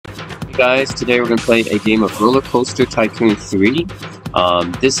Hey guys, today we're going to play a game of RollerCoaster Tycoon 3.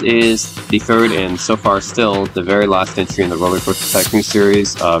 This is the third and so far still the very last entry in the RollerCoaster Tycoon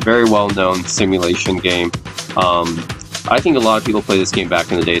series. Very well-known simulation game. I think a lot of people play this game back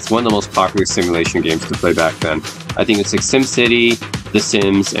in the day. It's one of the most popular simulation games to play back then. I think it's like SimCity, The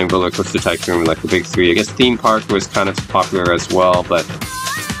Sims, and RollerCoaster Tycoon were like the big three. I guess Theme Park was kind of popular as well, but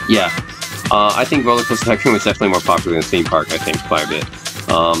yeah. I think RollerCoaster Tycoon was definitely more popular than Theme Park, I think, quite a bit.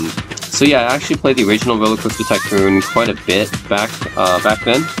 So yeah, I actually played the original RollerCoaster Tycoon quite a bit back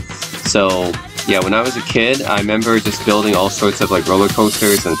then. So yeah, when I was a kid, I remember just building all sorts of like roller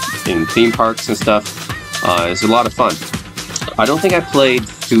coasters and in theme parks and stuff. It was a lot of fun. I don't think I played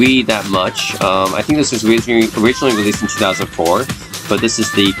 3 that much. I think this was originally released in 2004, but this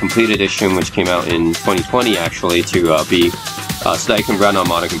is the complete edition, which came out in 2020 actually to be so that you can run on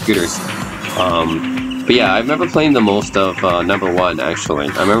modern computers. But yeah, I remember playing the most of number 1 actually.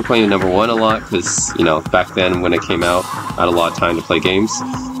 I remember playing number 1 a lot because, you know, back then when it came out, I had a lot of time to play games.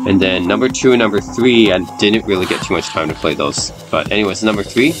 And then number 2 and number 3, I didn't really get too much time to play those. But anyways, number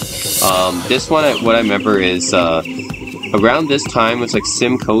 3. This one, what I remember is around this time was like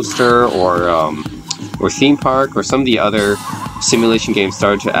Sim Coaster or Theme Park or some of the other simulation games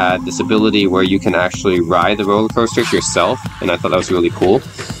started to add this ability where you can actually ride the roller coasters yourself, and I thought that was really cool.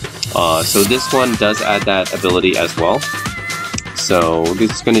 So this one does add that ability as well. So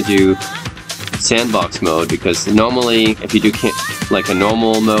this is going to do sandbox mode, because normally if you do like a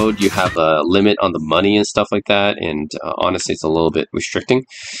normal mode, you have a limit on the money and stuff like that, and honestly it's a little bit restricting.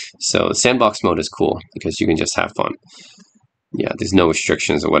 So sandbox mode is cool because you can just have fun. Yeah, there's no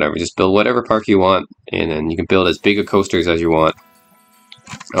restrictions or whatever. Just build whatever park you want, and then you can build as big a coasters as you want.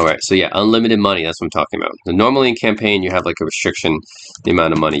 Alright, so yeah, unlimited money, that's what I'm talking about. So normally in campaign, you have like a restriction, the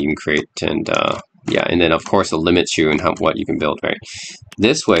amount of money you can create, and yeah, and then of course it limits you in what you can build, right?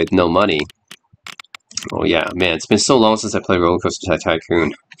 This way, with no money, oh yeah, man, it's been so long since I played RollerCoaster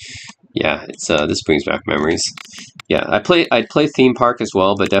Tycoon. Yeah, it's this brings back memories. Yeah, I'd play Theme Park as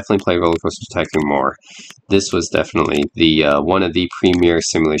well, but definitely play RollerCoaster Tycoon more. This was definitely the one of the premier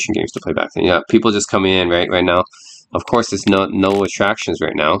simulation games to play back then. Yeah, people just coming in right now. Of course, there's no attractions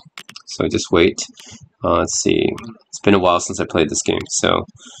right now, so just wait. Let's see. It's been a while since I played this game. So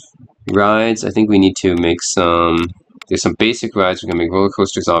rides, I think we need to make some. There's some basic rides. We can make roller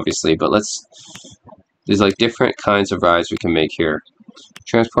coasters, obviously, but there's like different kinds of rides we can make here.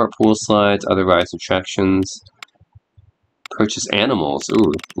 Transport, pool slides, other rides, attractions. Purchase animals.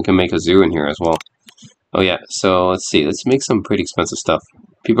 Ooh, we can make a zoo in here as well. Oh yeah. So let's see. Let's make some pretty expensive stuff.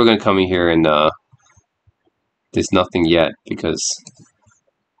 People are gonna come in here and there's nothing yet because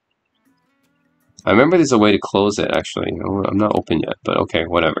I remember there's a way to close it actually. Oh, I'm not open yet, but okay,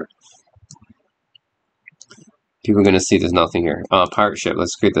 whatever. People are gonna see there's nothing here. Pirate ship.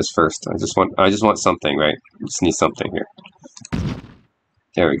 Let's create this first. I just want something, right? I just need something here.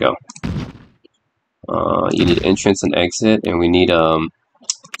 There we go. You need entrance and exit, and we need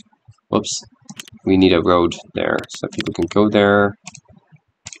whoops. We need a road there so people can go there.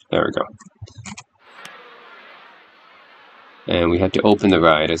 There we go. And we have to open the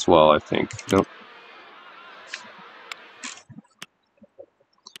ride as well, I think. Nope.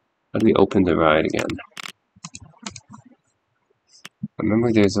 How do we open the ride again? I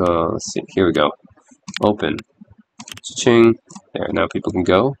remember there's a, let's see, here we go. Open. Cha-ching. There, now people can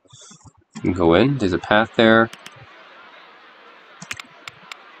go. You can go in. There's a path there.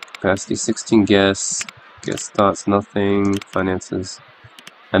 Capacity 16 guests. Guest thoughts, nothing. Finances.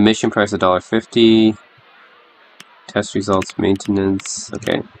 Admission price $1.50. Test results, maintenance.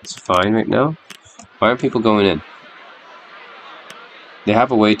 Okay, it's fine right now. Why aren't people going in? They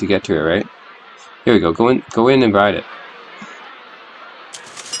have a way to get to it, right? Here we go. Go in and ride it.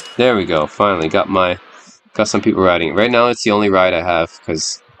 There we go. Finally got some people riding it. Right now it's the only ride I have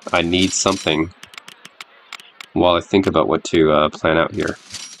because I need something while I think about what to plan out here.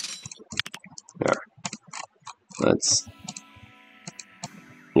 There. Let's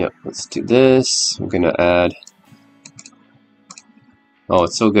do this. I'm gonna add. Oh,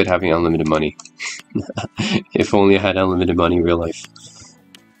 it's so good having unlimited money. If only I had unlimited money in real life.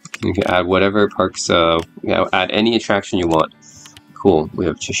 You can add whatever parks, add any attraction you want. Cool, we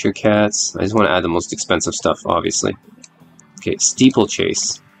have Cheshire Cats. I just want to add the most expensive stuff, obviously. Okay,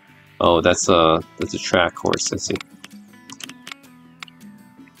 Steeplechase. Oh, that's a track horse, let's see.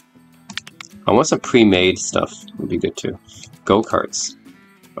 I want some pre-made stuff, would be good too. Go-karts.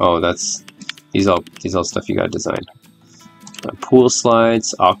 Oh, these all stuff you gotta design. Pool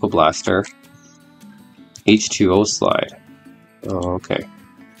slides, Aqua Blaster, H2O slide. Oh, okay.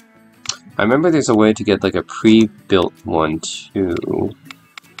 I remember there's a way to get like a pre-built one too.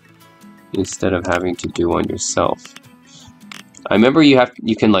 instead of having to do one yourself. I remember you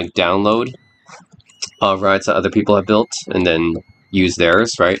can like download rides that other people have built and then use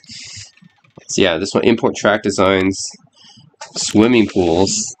theirs, right? So yeah, this one, import track designs, swimming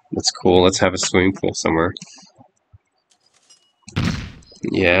pools. That's cool. Let's have a swimming pool somewhere.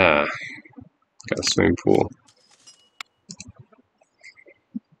 Yeah, got a swimming pool.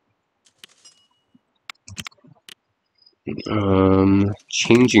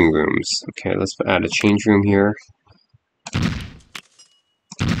 Changing rooms. Okay, let's add a change room here.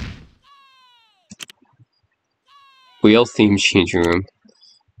 Whale theme changing room.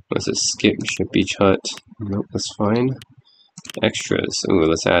 What's it? Skip beach hut. Nope, that's fine. Extras. Ooh,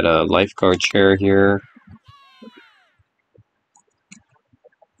 let's add a lifeguard chair here.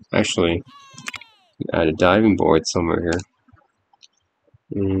 Actually, add a diving board somewhere here.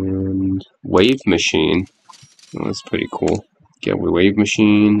 And wave machine. Oh, that's pretty cool. Get a wave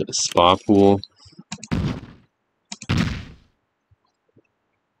machine, a spa pool.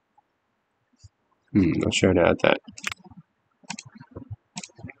 Not sure how to add that.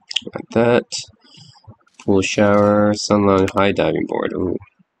 Add that. Pool shower, sunlight, high diving board. Ooh.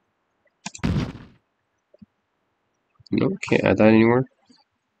 No, can't add that anymore.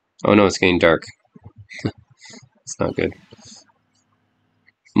 Oh no, it's getting dark. It's not good.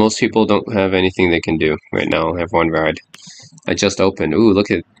 Most people don't have anything they can do right now. I have one ride. I just opened. Ooh,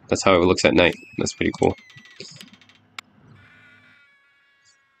 look at, that's how it looks at night. That's pretty cool.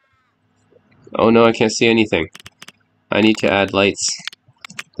 Oh no, I can't see anything. I need to add lights.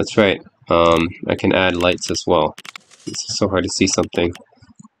 That's right. I can add lights as well. It's so hard to see something.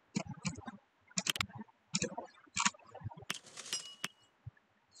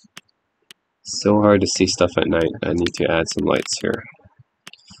 So hard to see stuff at night. I need to add some lights here.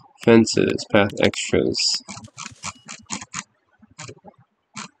 Fences, path extras.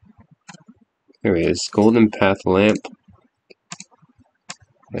 There it is. Golden path lamp.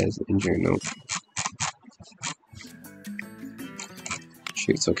 As injury note.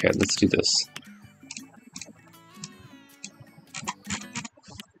 Shoot, it's okay. Let's do this.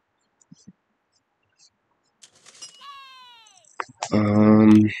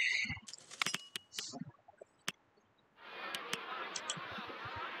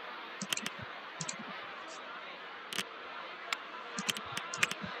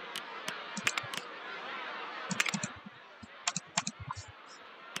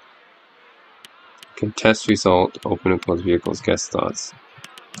 Test result, open and close vehicles, guest thoughts.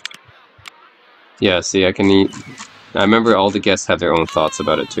 Yeah, see, I can eat. I remember all the guests have their own thoughts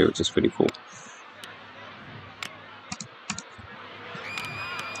about it too, which is pretty cool.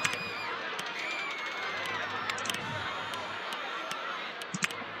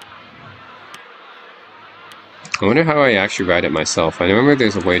 I wonder how I actually ride it myself. I remember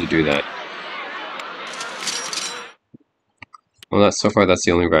there's a way to do that. Well, so far that's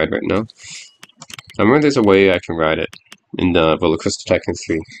the only ride right now. I remember there's a way I can ride it in the RollerCoaster Tycoon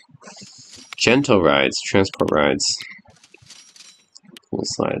 3. Gentle rides, transport rides, cool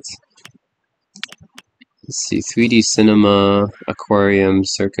slides. Let's see, 3D cinema, aquarium,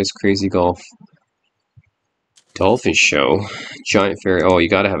 circus, crazy golf, dolphin show, giant ferry. Oh, you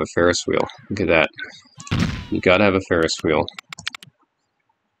gotta have a Ferris wheel. Look at that. You gotta have a Ferris wheel.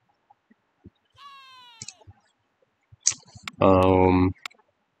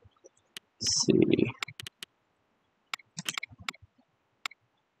 Let's see.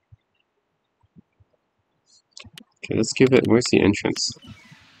 Okay, let's give it, where's the entrance?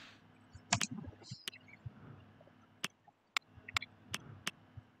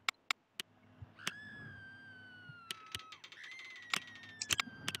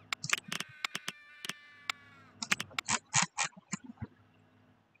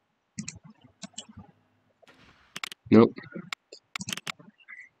 Nope.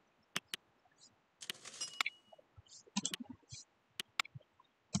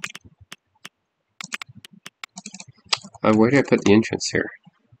 Where did I put the entrance here?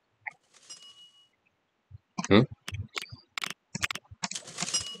 Huh?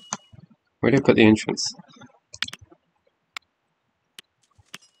 Where did I put the entrance?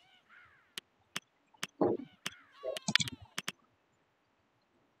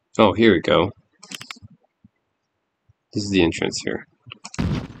 Oh, here we go. This is the entrance here.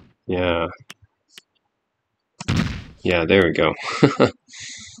 Yeah. Yeah, there we go.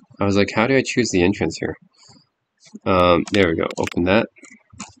 I was like, how do I choose the entrance here? There we go. Open that.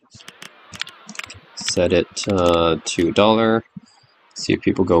 Set it to $1. See if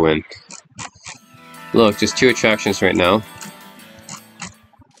people go in. Look, just 2 attractions right now.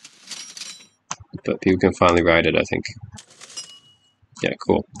 But people can finally ride it, I think. Yeah,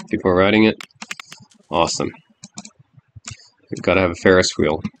 cool. People are riding it. Awesome. We've got to have a Ferris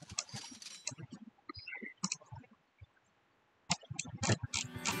wheel.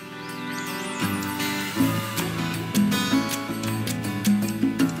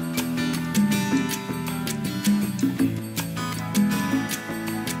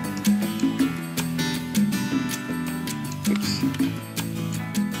 Oops.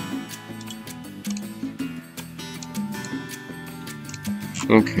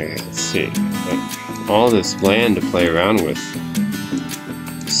 Okay, let's see. All this land to play around with.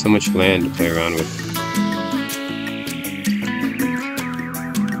 So much land to play around with.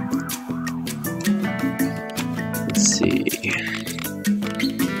 Let's see.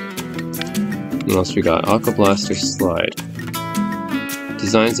 What else we got? Aqua Blaster Slide.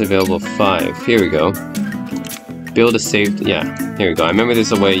 Designs available 5. Here we go. Build a saved... Yeah, here we go. I remember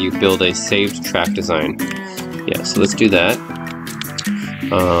there's a way you build a saved track design. Yeah, so let's do that.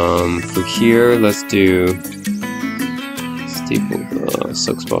 For here, let's do steeple,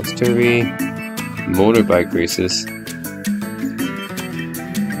 soapbox derby, motorbike races.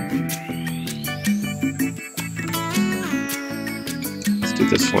 Let's do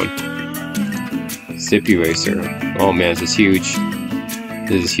this one. Zippy Racer. Oh man, this is huge.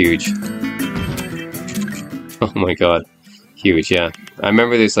 This is huge. Oh my god, huge. Yeah, I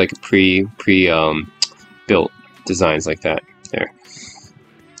remember there's like built designs like that. There.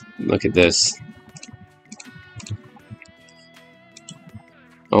 Look at this.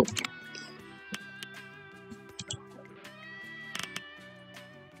 Oh.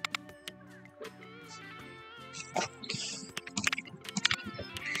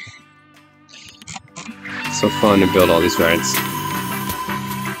 So fun to build all these rides.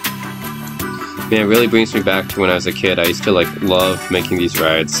 Man, it really brings me back to when I was a kid. I used to like love making these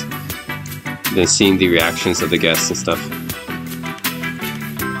rides. Then seeing the reactions of the guests and stuff.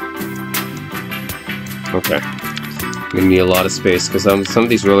 Okay, I'm gonna need a lot of space because some of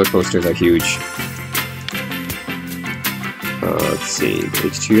these roller coasters are huge. Let's see,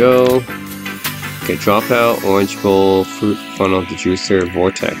 H2O. Okay, Dropout, Orange Bowl, Fruit Funnel, Dejuicer,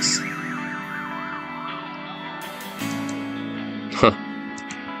 Vortex. Huh.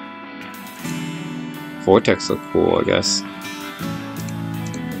 Vortex look cool, I guess.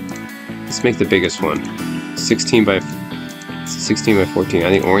 Let's make the biggest one. 16 by 14. I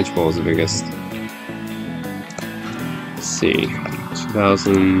think Orange Bowl is the biggest. See,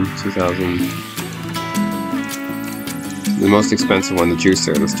 2000. The most expensive one, the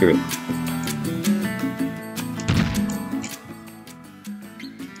juicer. Let's do it.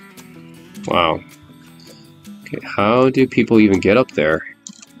 Wow. Okay, how do people even get up there?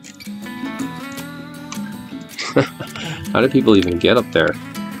 How do people even get up there?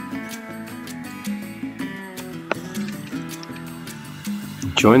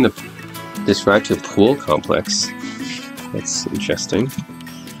 Join this ride to a pool complex. That's interesting.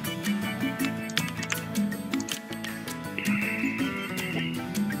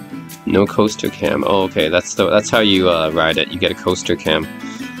 No coaster cam. Oh, okay. That's how you ride it. You get a coaster cam.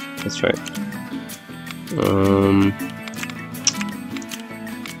 That's right.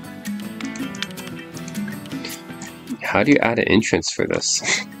 How do you add an entrance for this?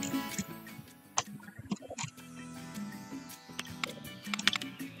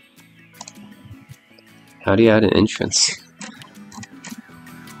 How do you add an entrance?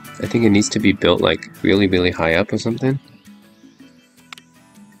 I think it needs to be built like really, really high up or something.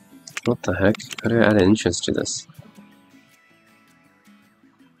 What the heck? How do I add an entrance to this?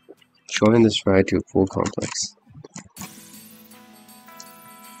 Join this ride to a pool complex.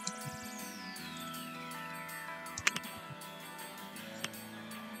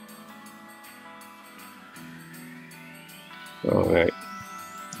 Alright.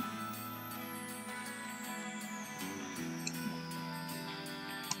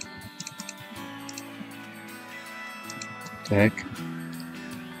 Heck?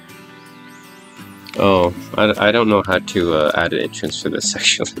 Oh, I don't know how to add an entrance for this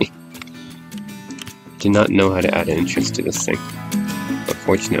actually. Do not know how to add an entrance to this thing,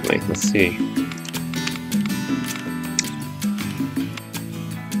 unfortunately. Let's see.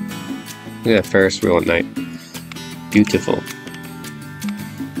 Look at that Ferris wheel at night. Beautiful.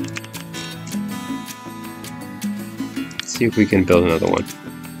 Let's see if we can build another one.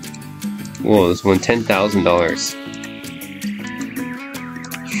 Whoa, this one $10,000.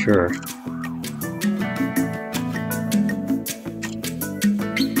 Sure.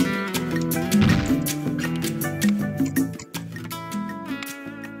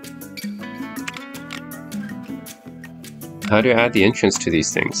 How do I add the entrance to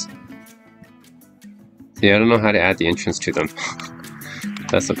these things? See, I don't know how to add the entrance to them.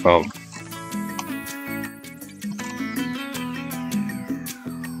 That's the problem.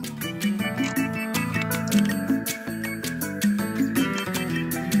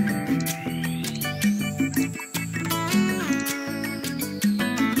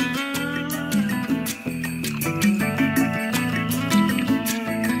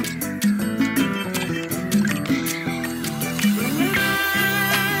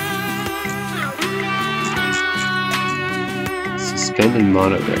 Suspended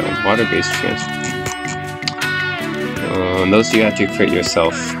monorail, water-based transfer. Those you have to create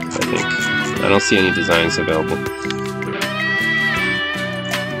yourself, I think. I don't see any designs available.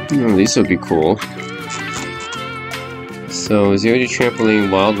 Oh, these would be cool. So, Zero G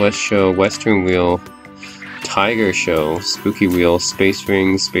Trampoline, Wild West Show, Western Wheel, Tiger Show, Spooky Wheel, Space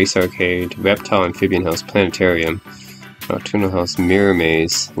Ring, Space Arcade, Reptile Amphibian House, Planetarium, Nocturnal House, Mirror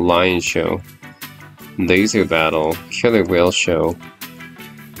Maze, Lion Show, Laser Battle, Killer Whale Show,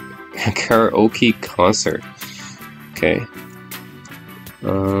 Karaoke Concert. Okay.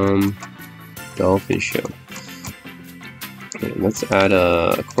 Dolphin Show. Okay, let's add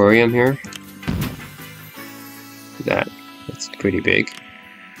a aquarium here. That's pretty big.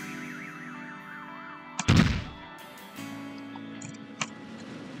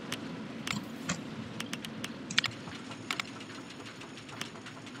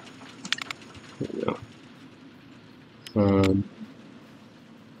 There we go.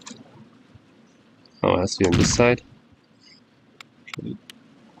 Oh, it has to be on this side.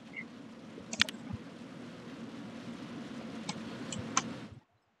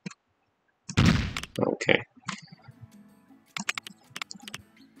 Okay.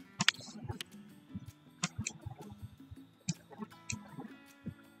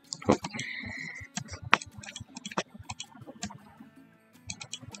 Oh.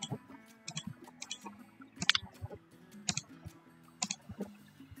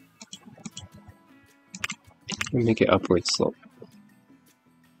 Make it upward slope.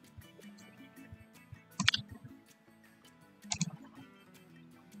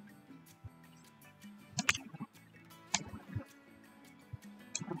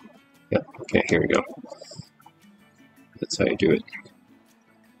 Yeah, okay, here we go. That's how you do it.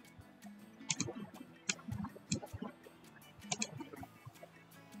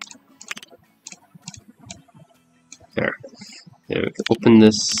 There. Yeah, we can open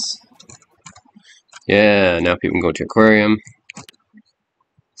this. Yeah, now people can go to aquarium.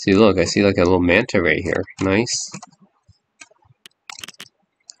 See, look, I see like a little manta ray here. Nice.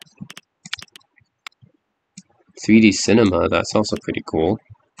 "3D cinema, that's also pretty cool.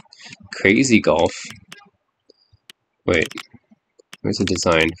 Crazy golf. Wait, where's the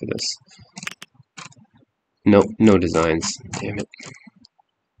design for this? Nope, no designs. Damn it.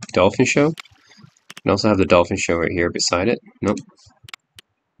 Dolphin show? You can also have the dolphin show right here beside it. Nope.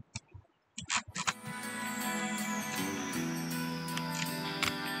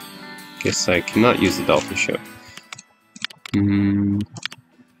 Guess I cannot use the dolphin show.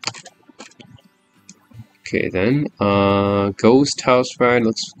 Okay then. Ghost house ride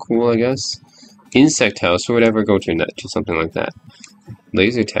looks cool, I guess. Insect house, or whatever, go to something like that.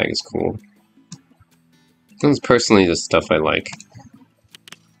 Laser tag is cool. That's personally the stuff I like.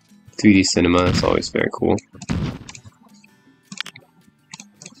 3D cinema is always very cool.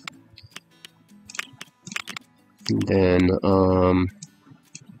 And then,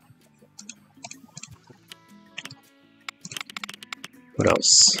 what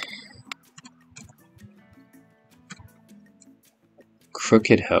else?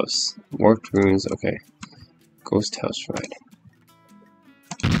 Crooked house. Warped ruins, okay. Ghost house ride.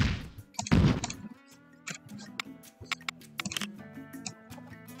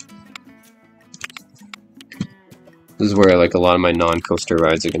 This is where like a lot of my non-coaster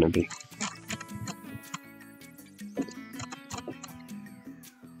rides are gonna be.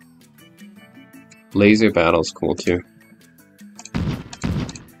 Laser battle's cool too.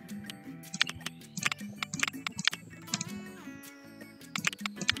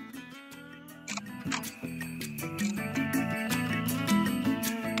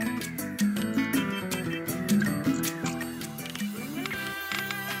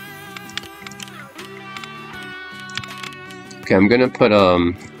 Okay, I'm gonna put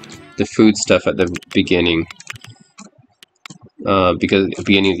the food stuff at the beginning, because at the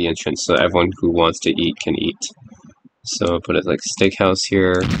beginning of the entrance, so everyone who wants to eat can eat. So I'll put it like steakhouse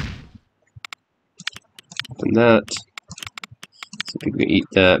here. Open that. So people can eat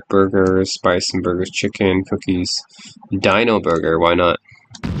that. Burgers, spice and burgers, chicken, cookies, dino burger. Why not?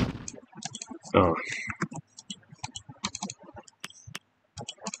 Oh.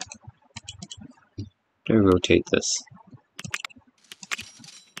 How do I rotate this?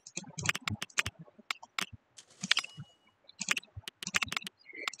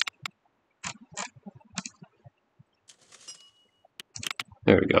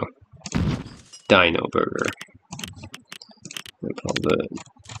 go. Dino Burger. Might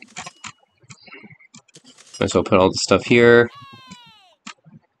as well put all the stuff here.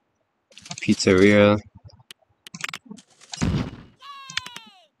 Pizzeria.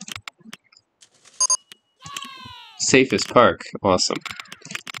 Safest park. Awesome.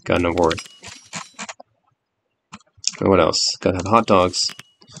 Got an award. And what else? Gotta have hot dogs.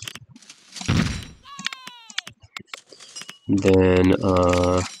 And then,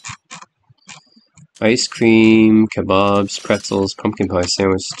 ice cream, kebabs, pretzels, pumpkin pie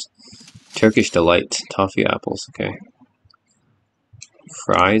sandwich, Turkish delight, toffee apples. Okay.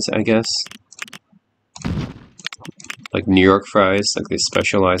 Fries, I guess. Like New York fries, like they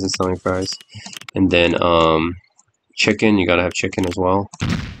specialize in selling fries. And then, chicken, you gotta have chicken as well.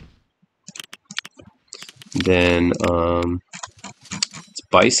 Then, it's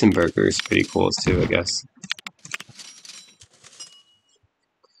bison burgers, pretty cool too, I guess.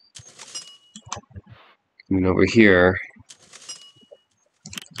 And over here,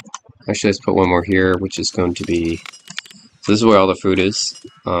 actually let's put one more here, which is going to be, so this is where all the food is.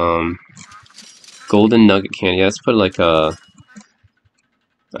 Golden nugget candy, let's put like a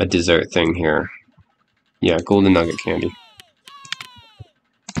dessert thing here. Yeah, golden nugget candy.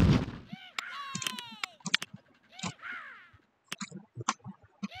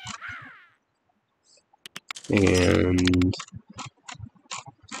 And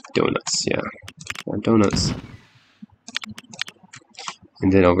donuts, yeah. Donuts.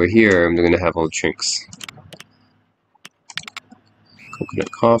 And then over here, I'm going to have all the drinks.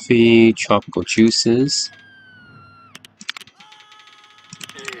 Coconut coffee, tropical juices.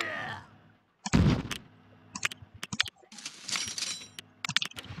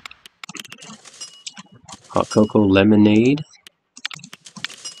 Hot cocoa lemonade.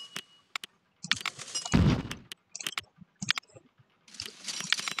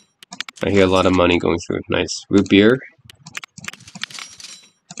 I hear a lot of money going through it. Nice. Root beer.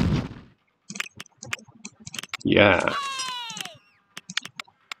 Yeah.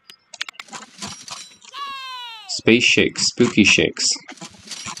 Space shakes. Spooky shakes.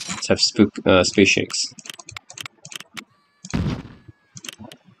 Let's have space shakes.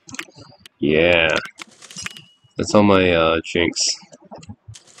 Yeah. That's all my drinks.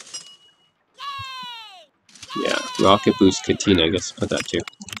 Yeah. Rocket Boost Katina. I guess put that too.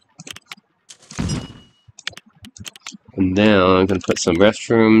 And then I'm gonna put some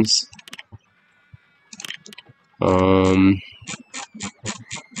restrooms.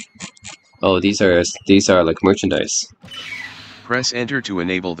 Oh, these are like merchandise. Press enter to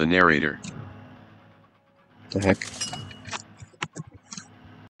enable the narrator. The heck?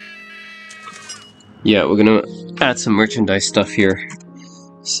 Yeah, we're gonna add some merchandise stuff here.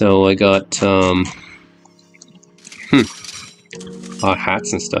 So I got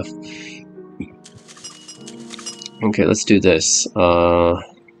hats and stuff. Okay, let's do this.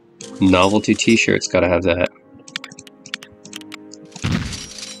 Novelty t-shirts, gotta have that.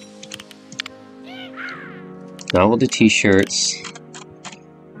 Novelty t-shirts,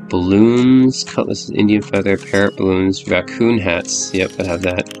 balloons, cutlass, Indian feather, parrot balloons, raccoon hats. Yep, I have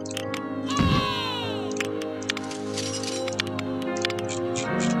that.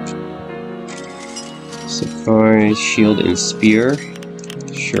 Safari, shield and spear.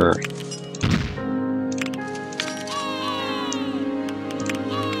 Sure.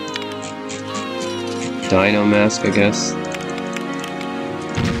 Dino mask, I guess.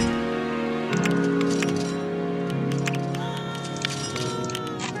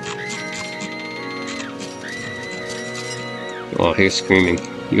 Oh, here's screaming.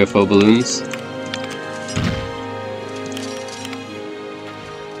 UFO balloons.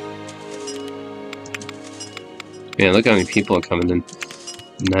 Man, look how many people are coming in.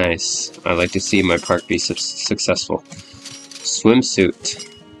 Nice. I like to see my park be successful. Swimsuit.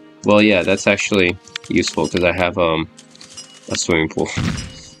 Well, yeah, that's actually useful because I have a swimming pool.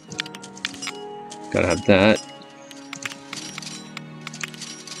 Gotta have that.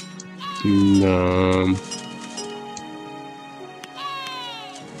 And,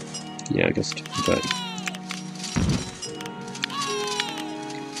 yeah, I guess that.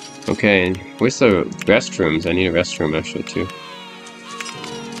 Okay, where's the restrooms? I need a restroom actually too.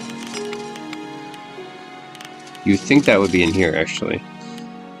 You'd think that would be in here actually.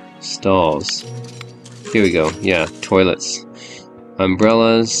 Stalls. Here we go. Yeah, toilets.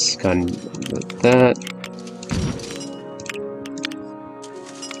 Umbrellas. Got that.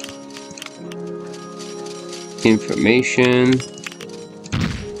 Information.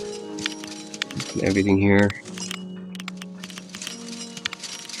 Everything here.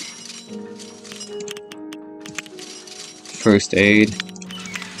 First aid.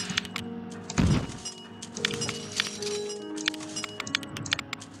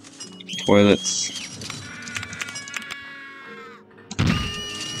 toilets.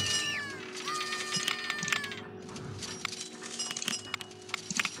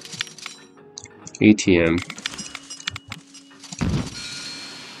 ATM.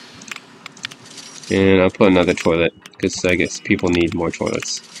 And I'll put another toilet, because I guess people need more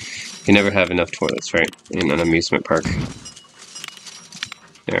toilets. You never have enough toilets, right? In an amusement park.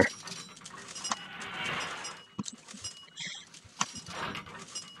 There.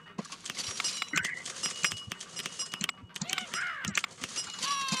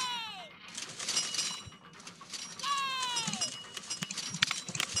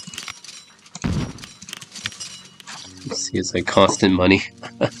 See, it's like constant money.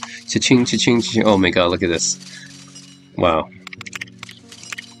 Cha-ching, cha-ching, cha-ching. Oh my god, look at this. Wow.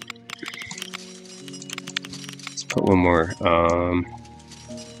 Let's put one more.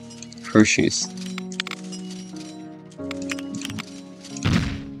 Hershey's.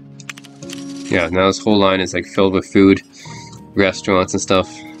 Yeah, now this whole line is like filled with food, restaurants and stuff.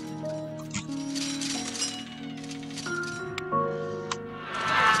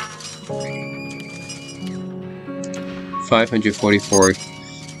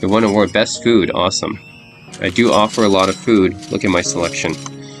 $544. You won award best food. Awesome. I do offer a lot of food. Look at my selection.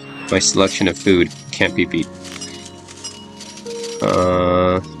 My selection of food can't be beat.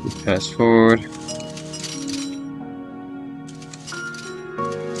 Fast forward.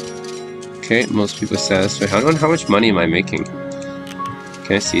 Okay, most people satisfied. I don't know how much money am I making.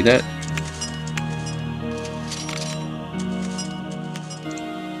 Can I see that?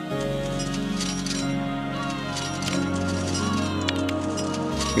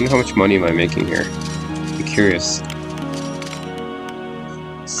 I don't know how much money am I making here. I'm curious.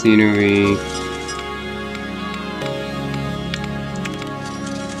 Scenery.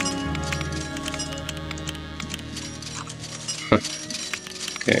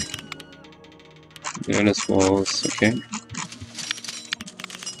 Okay. Bananas walls, okay.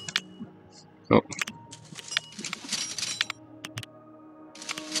 Oh.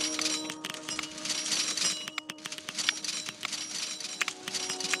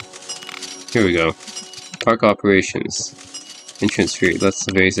 Here we go. Park operations. Entrance fee. Let's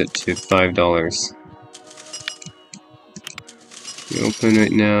raise it to $5. We open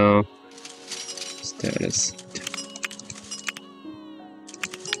right now. Status.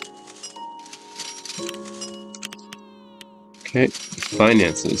 Okay,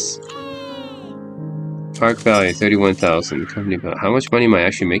 finances. Park value $31,000. Company value. How much money am I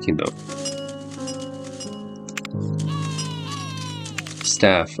actually making though?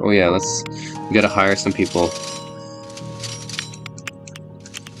 Staff. Oh yeah, we gotta hire some people.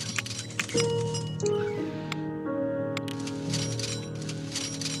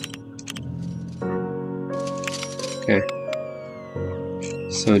 Okay.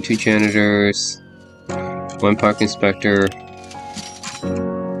 So 2 janitors, 1 park inspector,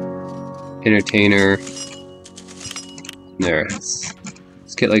 entertainer. There.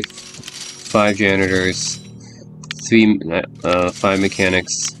 Let's get like 5 janitors, 5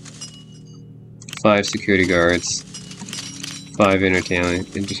 mechanics, 5 security guards, 5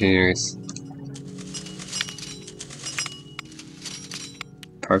 entertainers.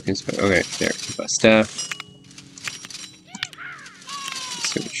 Park inspector. Okay, there. Staff.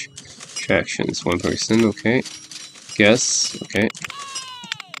 Search. Attractions. 1 person. Okay. Guess. Okay.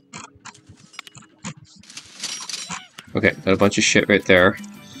 Okay, got a bunch of shit right there.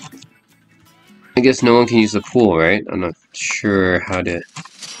 I guess no one can use the pool, right? I'm not sure how to...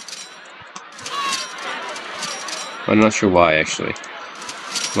 I'm not sure why, actually.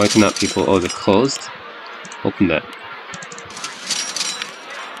 Why cannot people... Oh, they're closed? Open that.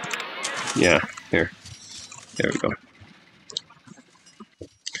 Yeah, here. There we go.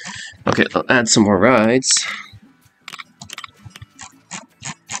 Okay, I'll add some more rides.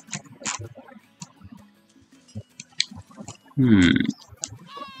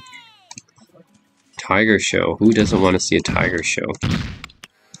 Tiger show. Who doesn't want to see a tiger show?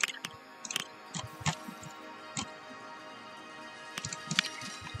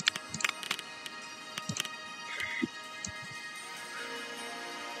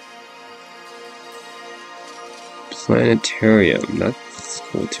 Planetarium. That's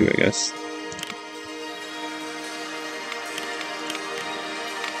cool too, I guess.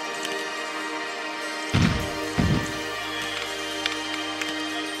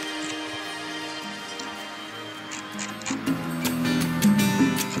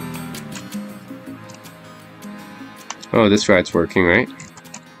 Oh, this ride's working, right?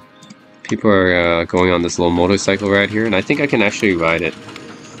 People are going on this little motorcycle ride here, and I think I can actually ride it.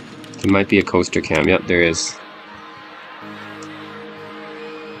 There might be a coaster cam. Yep, there is.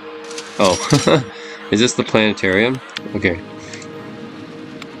 Oh, is this the planetarium? Okay.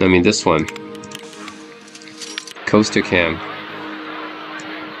 I mean this one. Coaster cam.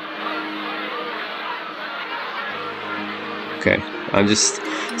 Okay, I'm just...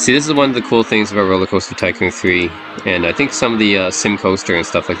 See, this is one of the cool things about RollerCoaster Tycoon 3, and I think some of the Sim Coaster and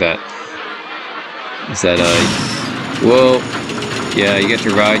stuff like that, is that, whoa! Yeah, you get to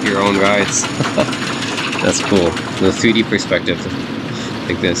ride your own rides. That's cool. The 3D perspective,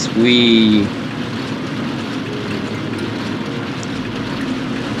 like this. Whee!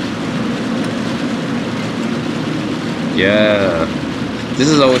 Yeah, this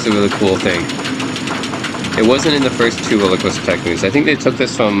is always a really cool thing. It wasn't in the first two RollerCoaster Tycoons. I think they took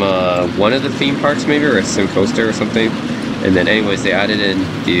this from one of the theme parks, maybe, or a Sim Coaster or something. And then, anyways, they added in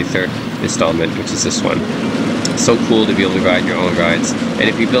the third installment, which is this one. It's so cool to be able to ride your own rides. And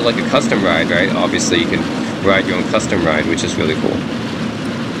if you build like a custom ride, right? Obviously, you can ride your own custom ride, which is really cool.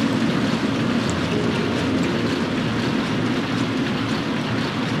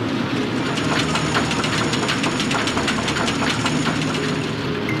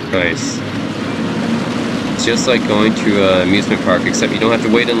 Nice. It's just like going to an amusement park, except you don't have to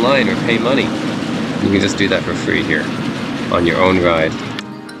wait in line or pay money. You can just do that for free here, on your own ride.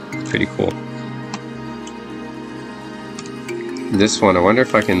 Pretty cool. This one, I wonder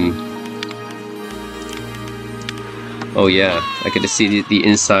if I can... Oh yeah, I get to see the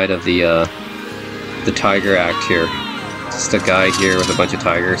inside of the Tiger Act here. Just a guy here with a bunch of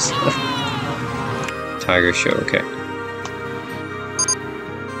tigers. Tiger show, okay.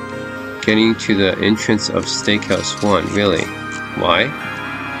 Getting to the entrance of Steakhouse 1, really? Why?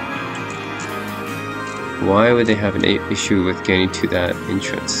 Why would they have an issue with getting to that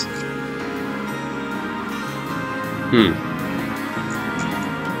entrance?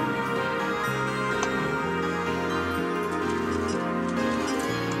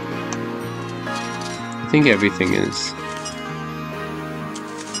 I think everything is...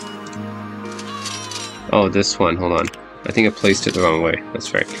 Oh, this one, hold on. I think I placed it the wrong way,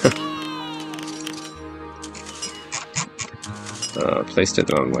 that's right. Placed it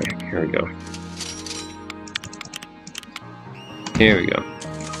the wrong way. Here we go. Here we go.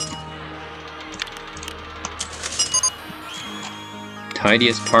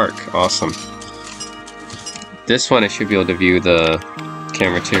 Tidiest park. Awesome. This one I should be able to view the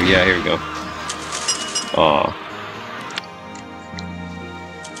camera too. Yeah, here we go. Aw.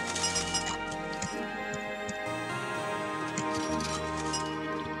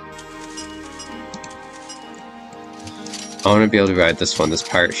 I want to be able to ride this one, this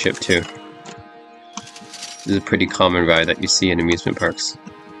pirate ship too. This is a pretty common ride that you see in amusement parks.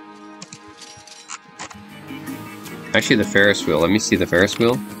 Actually, the Ferris wheel. Let me see the Ferris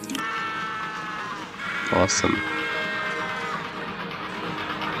wheel. Awesome.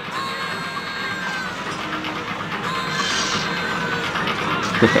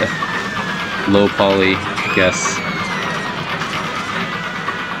 Low poly, guess.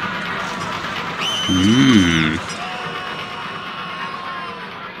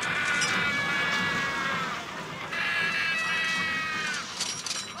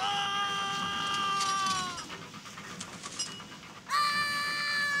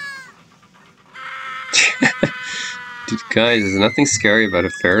 Dude, guys, there's nothing scary about a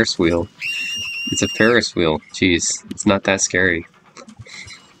Ferris wheel. It's a Ferris wheel. Jeez, it's not that scary.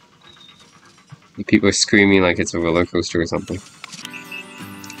 People are screaming like it's a roller coaster or something.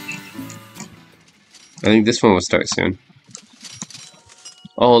 I think this one will start soon.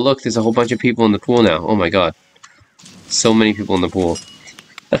 Oh, look, there's a whole bunch of people in the pool now. Oh my god. So many people in the pool.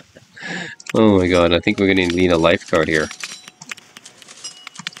 Oh my god, I think we're gonna need a lifeguard here.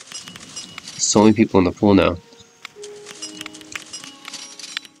 So many people in the pool now.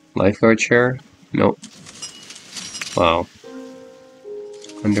 Lifeguard chair? Nope. Wow.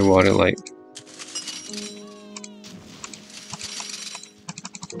 Underwater light.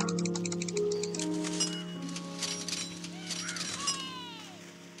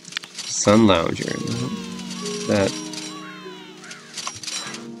 Sun lounger. That.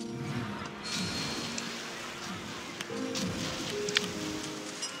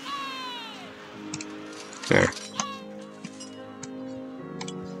 There.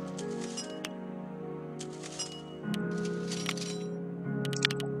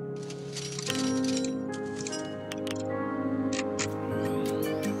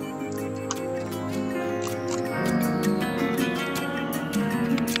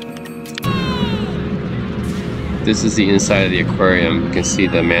 This is the inside of the aquarium. You can see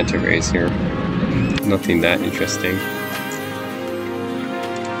the manta rays here. Nothing that interesting.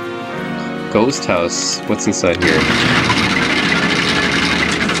 Ghost house. What's inside here?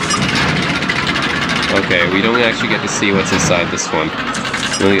 Okay, we don't actually get to see what's inside this one.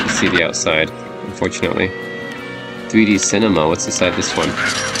 We only get to see the outside, unfortunately. 3D cinema, what's inside this one?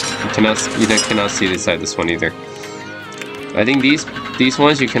 You cannot see inside this one either. I think these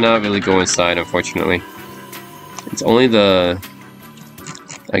ones you cannot really go inside, unfortunately. It's only the,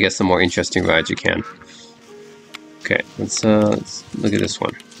 I guess, the more interesting rides you can. Okay, let's look at this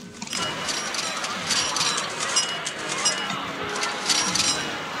one.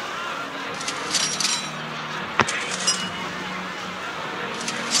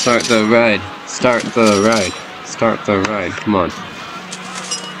 Start the ride. Start the ride. Start the ride. Come on.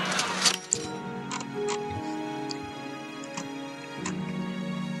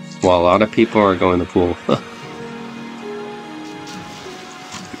 Well, a lot of people are going to the pool.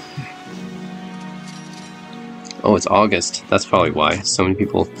 Oh, it's August. That's probably why. So many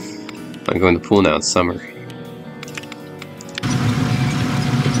people are going to the pool now. It's summer.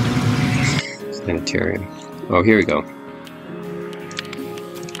 Sanitarium. Oh, here we go.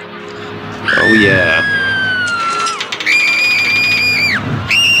 Oh, yeah.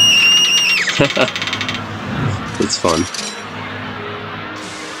 It's fun.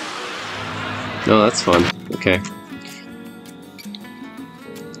 No, that's fun. Okay.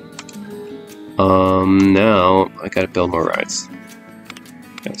 Now I gotta build more rides.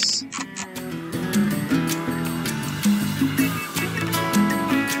 Yes.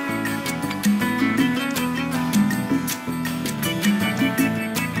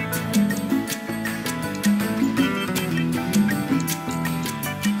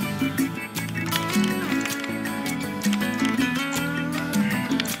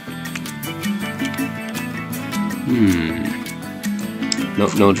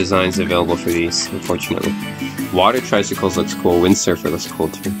 No designs available for these, unfortunately. Water tricycles looks cool. Windsurfer looks cool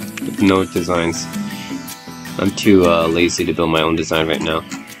too. But no designs. I'm too lazy to build my own design right now.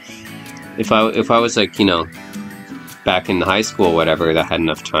 If I was like, you know, back in high school or whatever, that had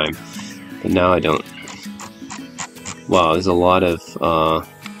enough time. But now I don't. Wow, there's a lot of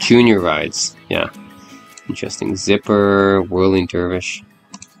junior rides. Yeah, interesting. Zipper, Whirling Dervish.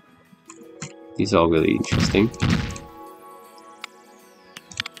 These are all really interesting.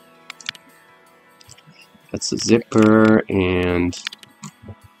 That's the Zipper, and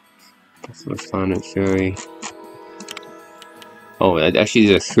that's the Fun and Ferry. Oh, actually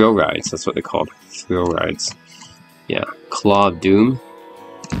these are thrill rides, that's what they're called. Thrill rides. Yeah, Claw of Doom.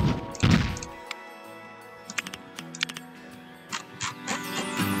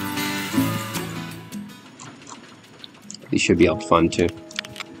 These should be all fun too.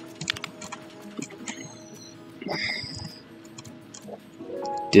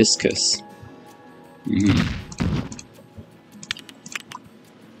 Discus.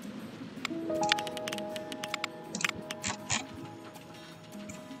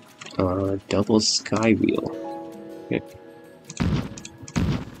 Double sky wheel. Okay.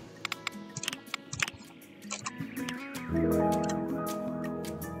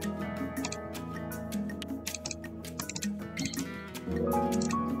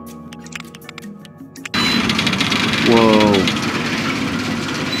 Whoa.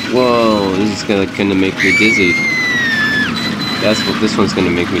 Whoa, this is gonna make me dizzy. That's what this one's gonna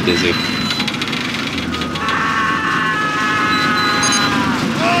make me dizzy.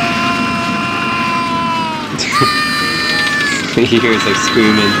 You hear it's like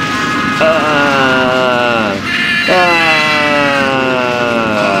screaming. Ah! Ah!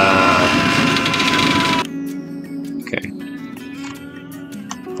 Okay.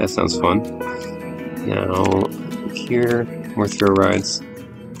 That sounds fun. Now, here, more thrill rides.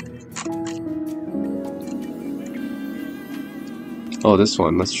 Oh, this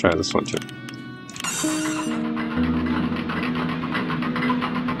one. Let's try this one too.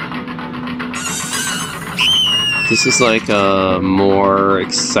 This is like a more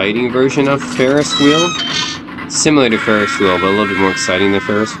exciting version of Ferris wheel. Similar to Ferris wheel, but a little bit more exciting than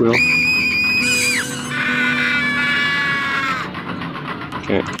Ferris wheel.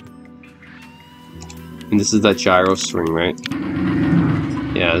 Okay. And this is that gyro swing, right?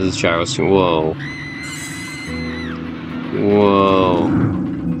 Yeah, this is gyro swing. Whoa. Whoa.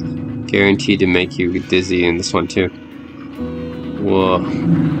 Guaranteed to make you dizzy in this one too. Whoa.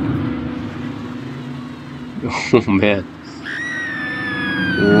 Oh man.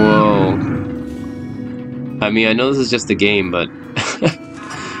 Whoa. I mean, I know this is just a game, but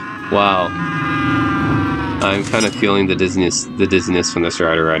wow. I'm kind of feeling the dizziness from this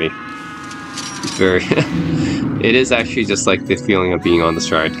ride already. It's very it is actually just like the feeling of being on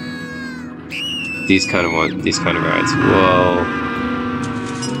this ride. These kind of rides. Whoa.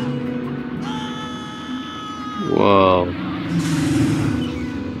 Whoa.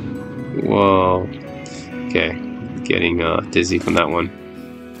 Whoa. Okay, getting dizzy from that one.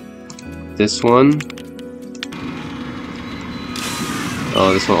 This one.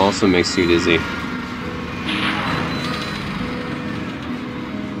 Oh, this one also makes you dizzy.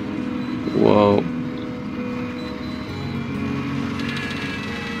 Whoa.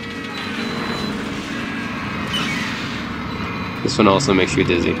 This one also makes you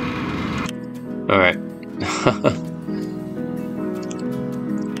dizzy. Alright.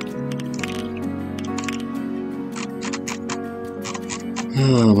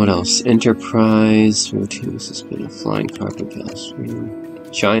 Oh, what else? Enterprise, rotating suspended flying carpet gas,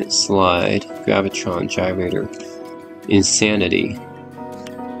 giant slide, gravitron, gyrator, insanity,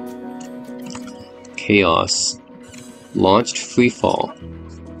 chaos, launched freefall.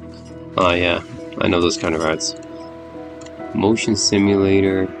 Oh yeah, I know those kind of rides. Motion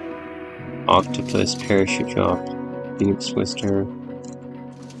simulator, octopus, parachute drop, Phoenix Twister,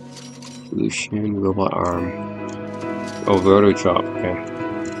 pollution, robot arm. Oh, rotor drop, okay.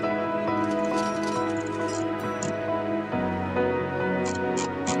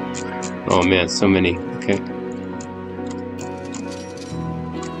 Oh man, so many, okay.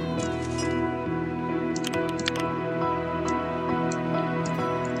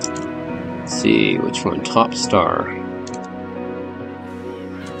 Let's see, which one? Top Star.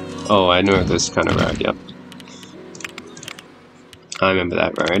 Oh, I know this kind of ride, yep. I remember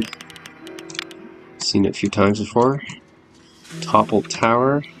that ride. Seen it a few times before. Toppled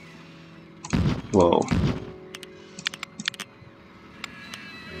Tower. Whoa.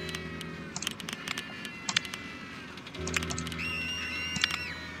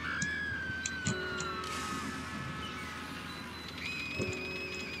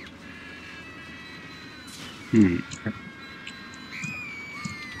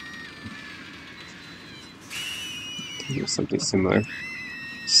 Here's something similar.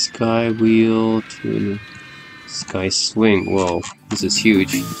 Sky Wheel to Sky Swing. Whoa, this is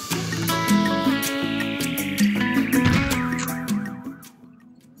huge.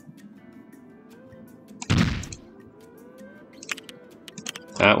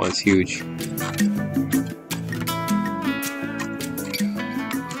 That one's huge.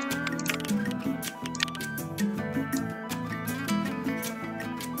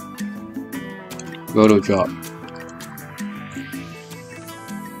 Roto drop.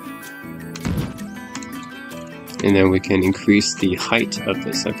 And then we can increase the height of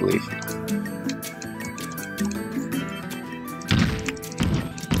this, I believe.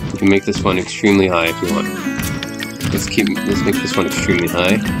 We can make this one extremely high if you want. Let's make this one extremely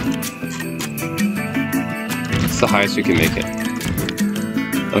high. It's the highest we can make it.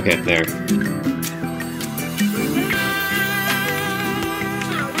 Okay, there.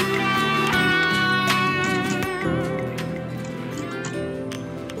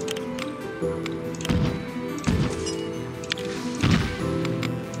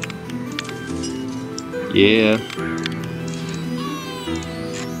 Yeah.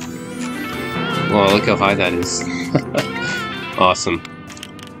 Wow, look how high that is. Awesome.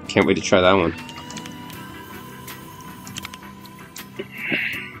 Can't wait to try that one.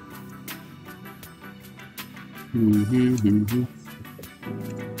 I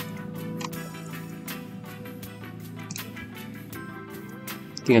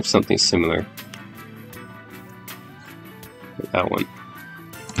think I have something similar. Like that one.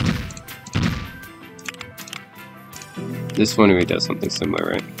 This one really does something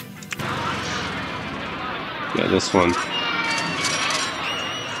similar, right? Yeah, this one.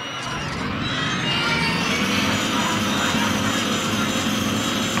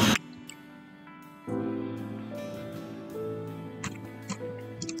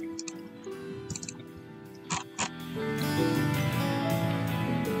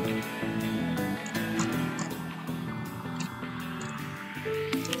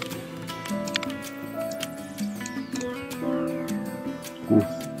 Oof.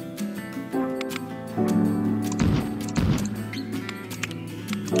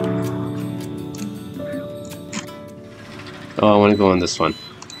 Oh, I want to go on this one.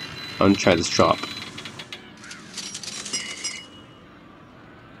 I want to try this drop.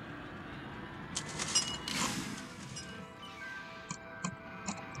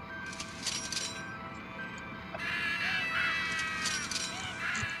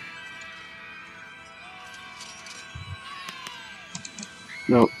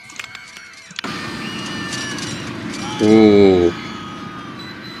 No. Ooh.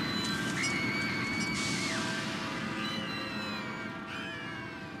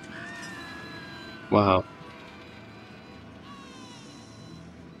 Wow.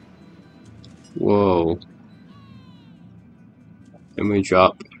 Whoa. And we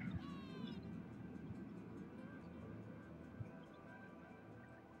drop.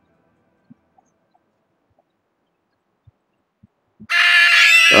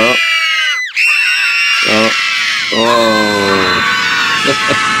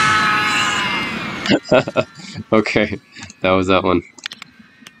 Okay, that was that one.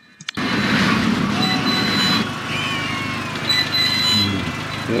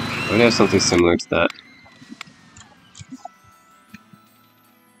 I would have something similar to that.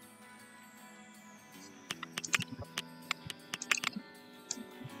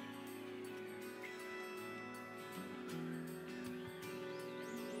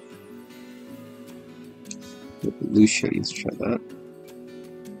 Evolution, let's try that.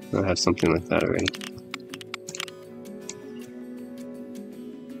 I have something like that already.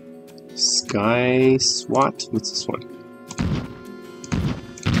 Sky SWAT? What's this one?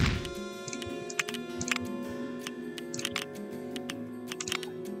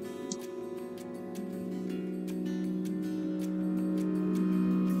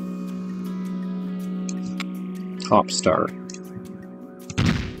 Top Star.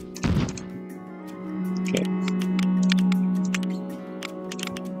 Okay.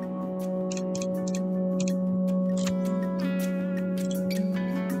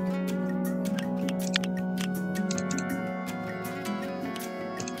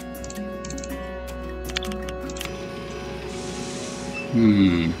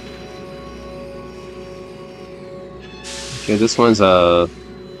 Okay, this one's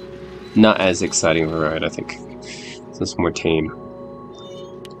not as exciting of a ride, I think. This is more tame.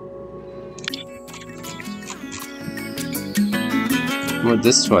 What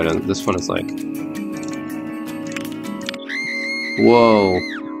this one is like. Whoa.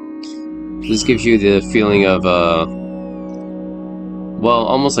 This gives you the feeling of well,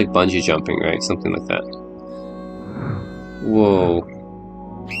 almost like bungee jumping, right? Something like that. Whoa.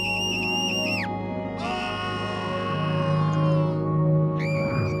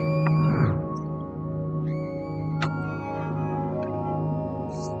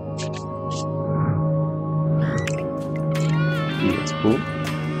 That's cool.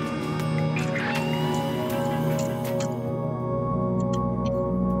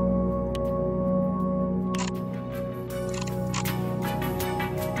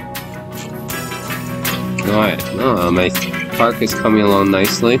 Alright, my park is coming along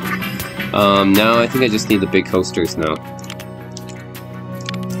nicely. Now I think I just need the big coasters now.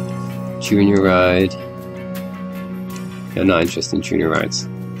 Junior ride. I'm not interested in junior rides.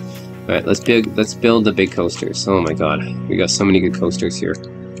 Alright, let's build the big coasters. Oh my god, we got so many good coasters here.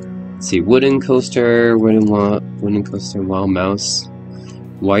 Let's see, wooden coaster, wooden coaster, wild mouse,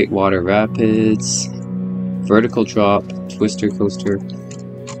 whitewater rapids, vertical drop, twister coaster.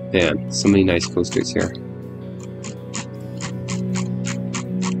 Man, so many nice coasters here.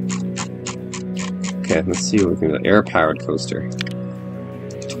 Okay, let's see what we can do. Air-powered coaster.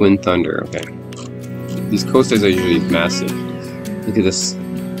 Twin Thunder, okay. These coasters are usually massive. Look at this.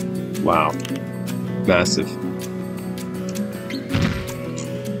 Wow. Massive.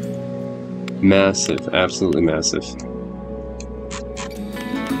 Massive. Absolutely massive.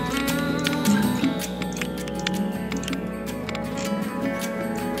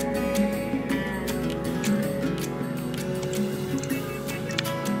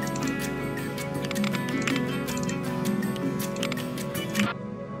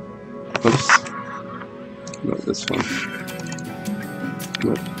 Oops. Not this one.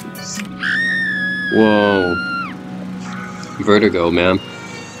 Nope. Whoa. Vertigo, man.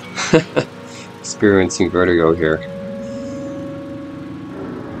 Experiencing vertigo here.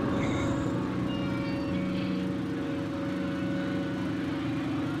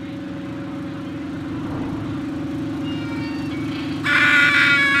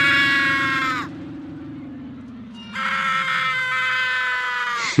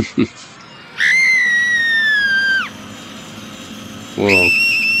 Whoa.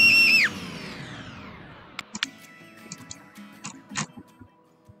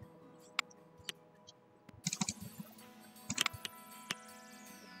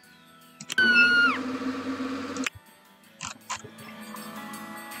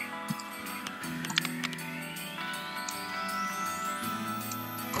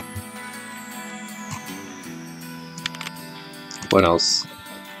 What else?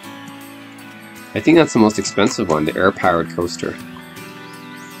 I think that's the most expensive one, the air-powered coaster.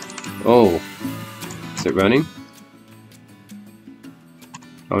 Oh, is it running?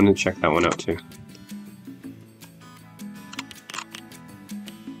 I want to check that one out too.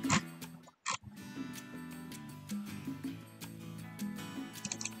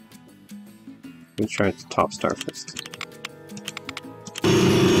 Let's try the Top Star first.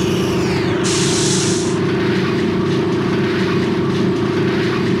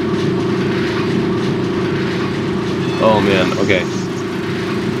 Oh man, okay.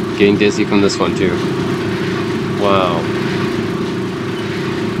 Getting dizzy from this one too. Wow.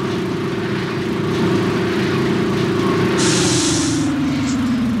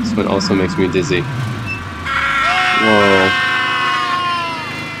 but also makes me dizzy. Whoa.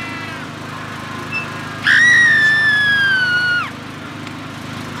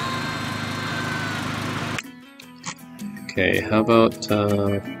 Okay, how about,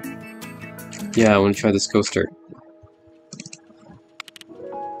 yeah, I want to try this coaster.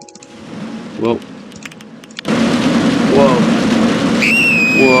 Whoa. Whoa.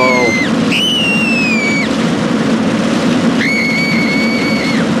 Whoa.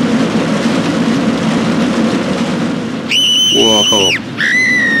 Whoa.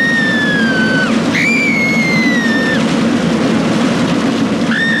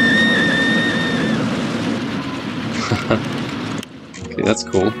 Okay, that's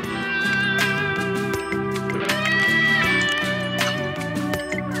cool.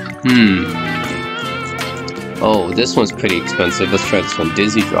 Oh, this one's pretty expensive. Let's try this one.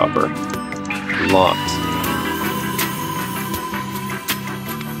 Dizzy Dropper. Locked.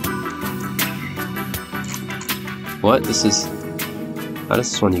 What? This is... How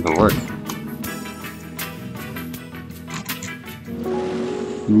does this one even work?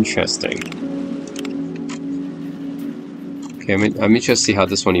 Interesting. Okay, I'm interested to see how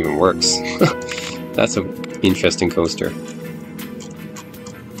this one even works. That's an interesting coaster.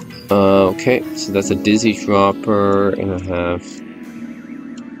 Okay, so that's a Dizzy Dropper, and I have...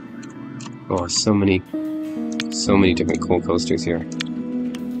 Oh, so many different cool coasters here.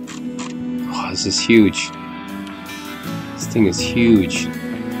 Oh, this is huge. This thing is huge.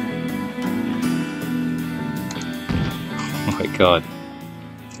 Oh my god.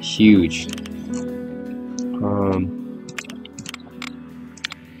 Huge.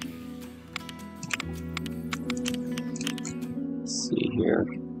 Let's see here.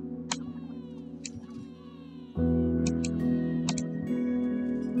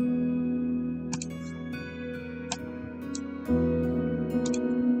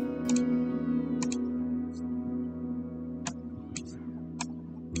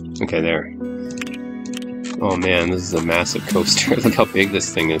 Okay, there. Oh man, this is a massive coaster. Look how big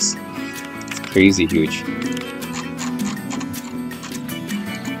this thing is. It's crazy huge.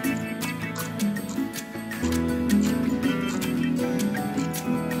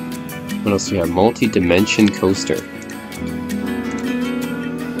 What else do we have? Multi-dimension coaster.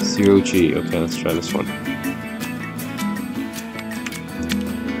 0G. Okay, let's try this one.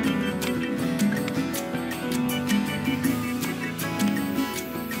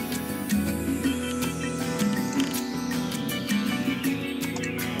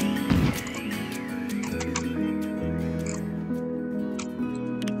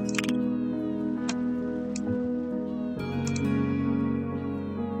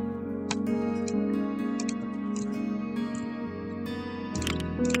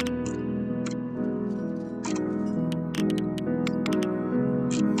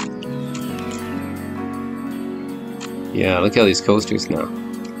 Yeah, look at all these coasters now.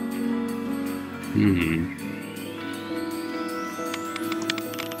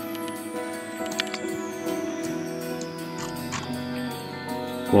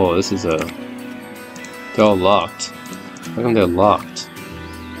 Whoa, this is a... They're all locked. How come they're locked?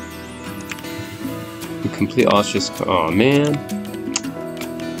 The complete ostrich... Oh man.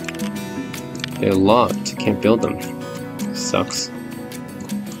 They're locked. Can't build them. Sucks.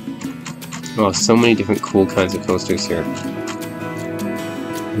 Oh, so many different cool kinds of coasters here.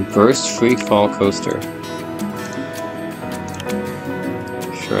 Burst Free Fall Coaster.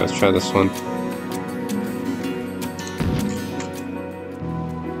 Sure, let's try this one.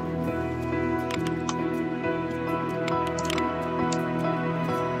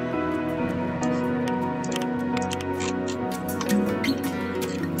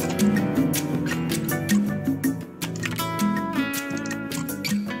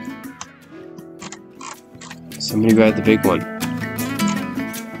 Somebody ride the big one.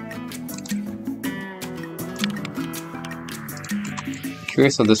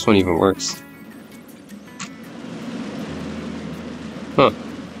 Curious how this one even works. Huh.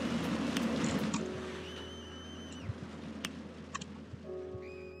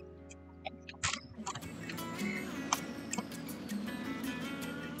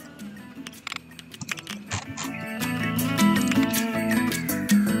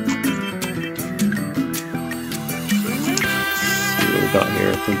 Got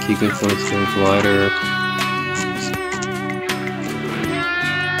here, I think Keegan Flintstone glider.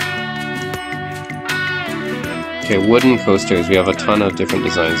 Okay, wooden coasters. We have a ton of different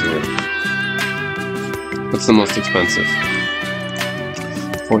designs here. What's the most expensive?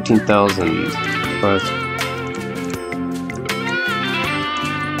 14,000. But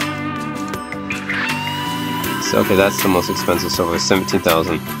so okay, that's the most expensive. So over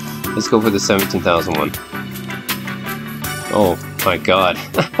 17,000. Let's go for the 17,000 one. Oh my god.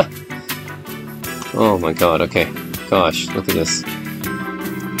 Oh my god, okay. Gosh, look at this.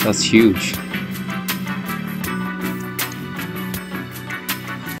 That's huge.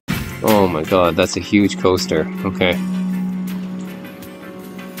 Oh my god, that's a huge coaster. Okay.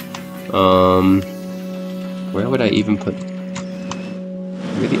 Where would I even put...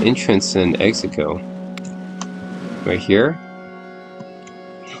 Where the entrance and exit go? Right here?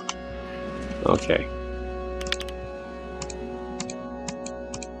 Okay.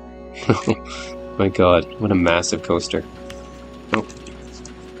 Oh my god, what a massive coaster. Oh.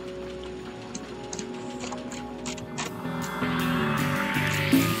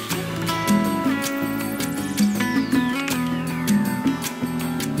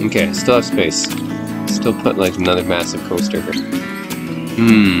 Okay, still have space. Still put like another massive coaster here.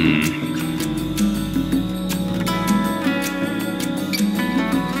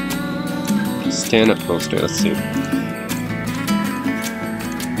 Stand-up coaster, let's see.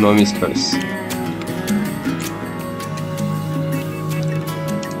 Mummy's Curse.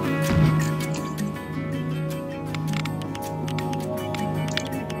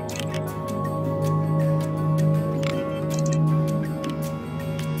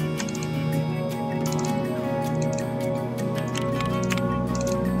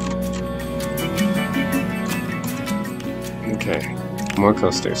 Okay, more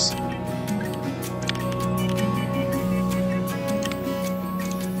coasters.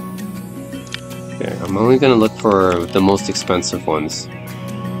 Okay, I'm only gonna look for the most expensive ones.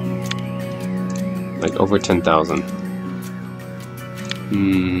 Like over 10,000.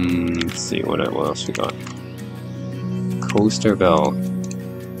 Let's see, what else we got? Coaster Bell.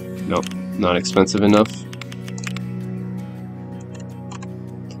 Nope, not expensive enough.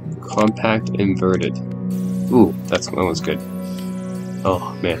 Compact Inverted. Ooh, that one's good.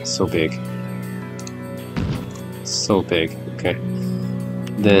 Oh man, so big. So big, okay.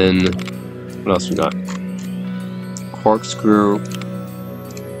 Then, what else we got? Corkscrew.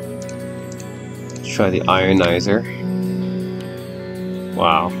 Try the Ionizer.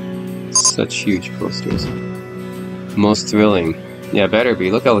 Wow, such huge coasters. Most Thrilling. Yeah, better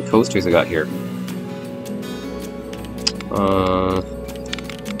be. Look at all the coasters I got here. Oh,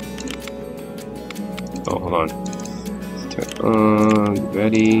 hold on. Turn on,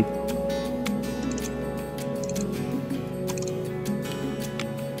 ready.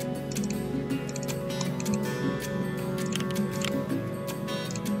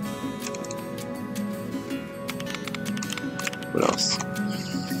 What else?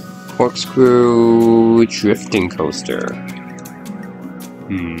 Corkscrew Drifting Coaster.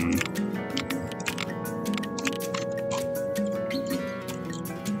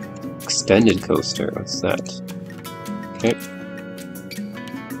 Extended Coaster. What's that? Okay.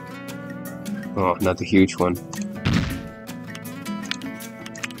 Oh, not the huge one.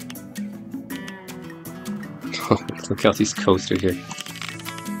 Look at all these coasters here.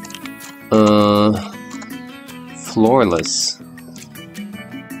 Floorless.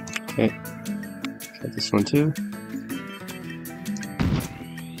 Okay. Got this one too.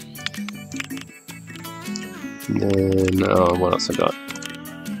 And then, what else I got?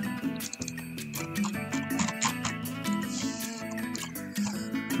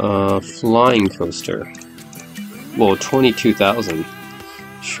 Flying coaster. Whoa, 22,000.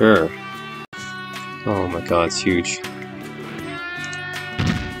 Sure. Oh my god, it's huge.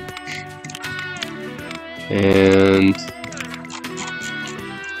 And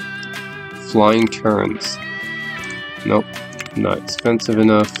Flying Turns. Nope, not expensive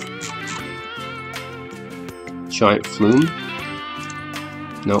enough. Giant Flume.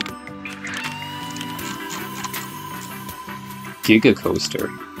 Nope. Giga Coaster.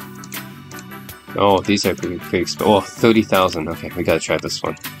 Oh, these are pretty expensive. Oh, 30,000. Okay, we gotta try this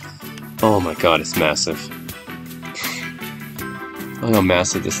one. Oh my god, it's massive. Look how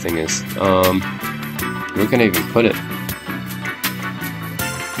massive this thing is. Where can I even put it?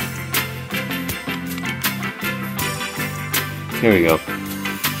 Here we go.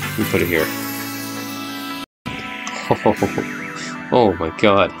 We put it here. Oh my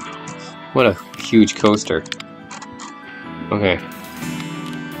god. What a huge coaster. Okay.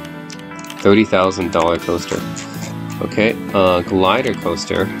 $30,000 coaster. Okay, glider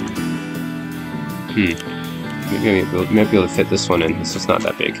coaster. Maybe we'll be able to fit this one in. It's just not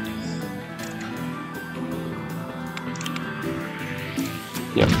that big.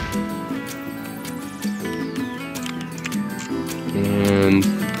 Yeah. And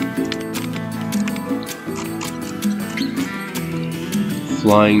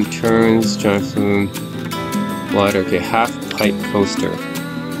Flying Turns, Giant Flume, Glider. Okay, half pipe coaster.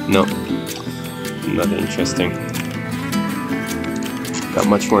 Nope. Not interesting. Got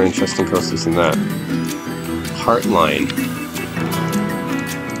much more interesting coasters than that. Heartline.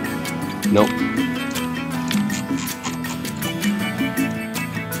 Nope.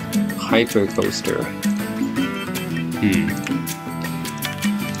 Hyper coaster.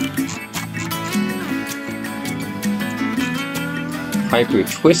 Hyper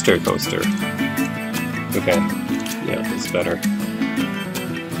Twister coaster. Okay. Yeah, that's better.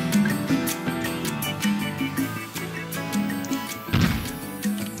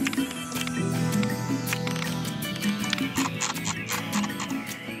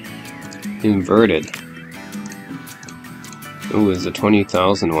 Inverted. Ooh, it's a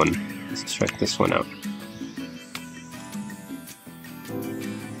 20,000 one. Let's check this one out.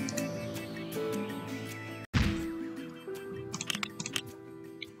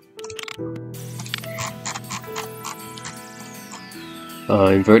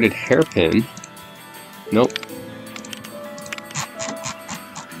 Inverted hairpin. Nope.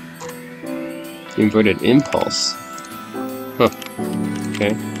 Inverted impulse. Huh.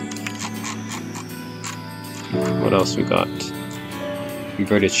 Okay. What else we got?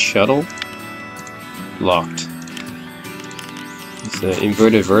 Inverted shuttle. Locked. It's an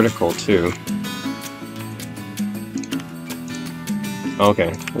inverted vertical too.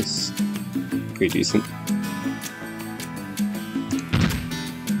 Okay, that's pretty decent.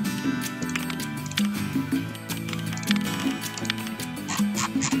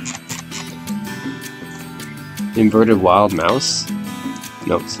 Inverted wild mouse?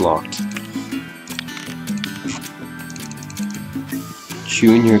 No, it's locked.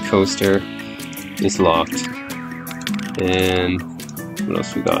 Junior coaster is locked. And what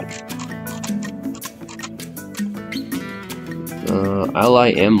else we got?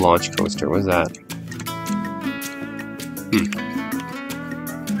 LIM launch coaster. What's that?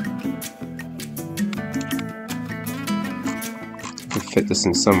 I could fit this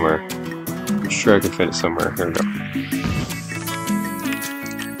in somewhere. I'm sure I could fit it somewhere. Here we go.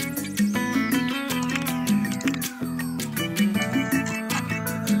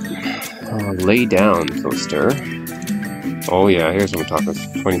 Lay down coaster. Oh yeah, here's what we're talking.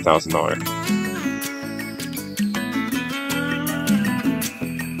 $20,000.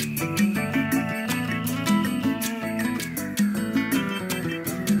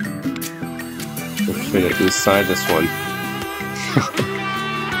 Let's fit it inside this one.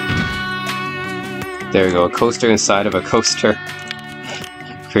 There we go, a coaster inside of a coaster.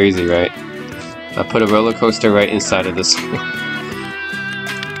 Crazy, right? I put a roller coaster right inside of this one.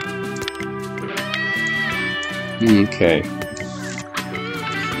 Okay.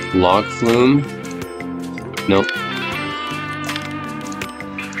 Log flume. Nope.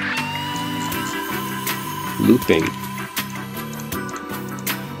 Looping.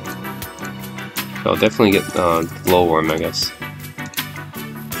 I'll definitely get glowworm, I guess.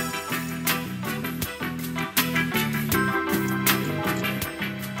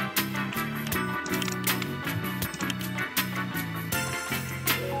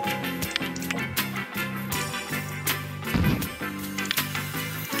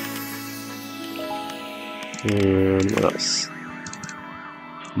 And what else?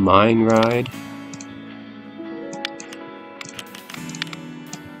 Mine ride.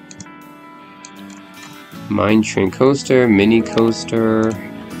 Mine train coaster, mini coaster.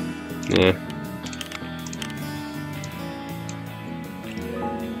 Yeah.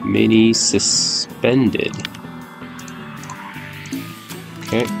 Mini suspended.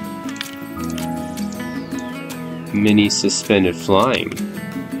 Okay. Mini suspended flying.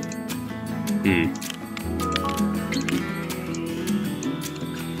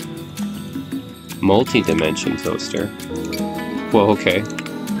 Multi-dimension coaster. Whoa, okay.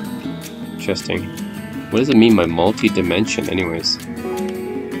 Interesting. What does it mean by multi-dimension, anyways?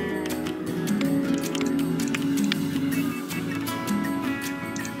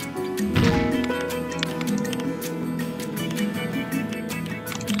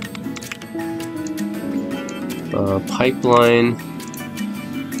 Pipeline.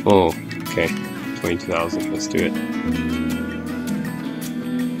 Oh, okay. 22,000. Let's do it.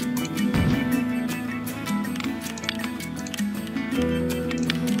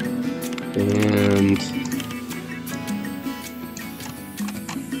 And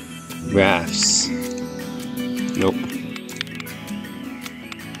rafts. Nope.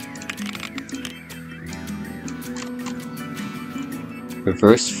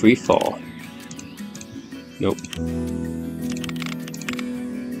 Reverse free fall. Nope.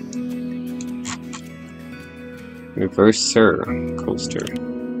 Reverse Sir coaster.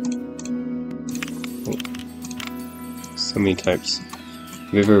 Oh. So many types.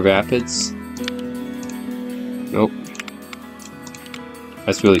 River Rapids. Nope.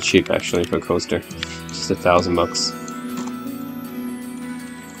 That's really cheap actually for a coaster. Just $1,000.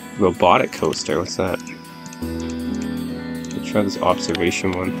 Robotic coaster, what's that? Let's try this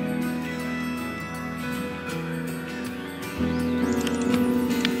observation one.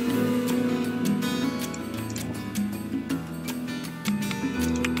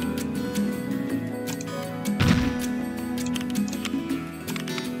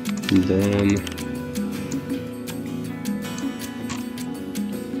 And then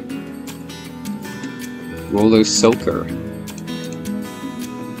Roller Soaker.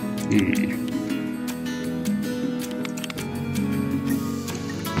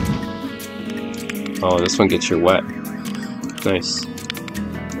 Oh, this one gets you wet. Nice.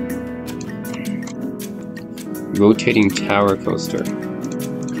 Rotating Tower Coaster.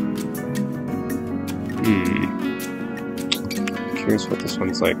 Curious what this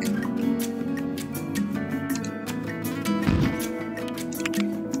one's like.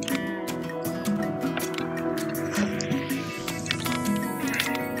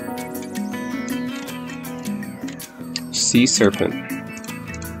 Sea Serpent.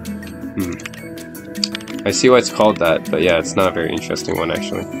 I see why it's called that, but yeah, it's not a very interesting one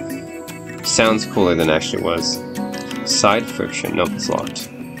actually. Sounds cooler than it actually was. Side Friction. Nope, it's locked.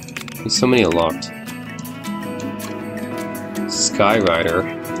 There's so many locked. Skyrider.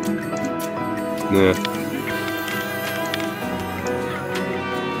 Nah.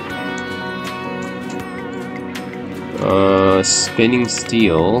 Spinning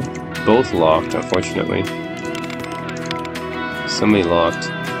Steel. Both locked, unfortunately. So many locked.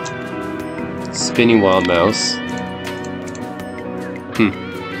 Spinning Wild Mouse.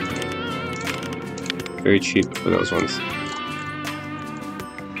 Very cheap for those ones.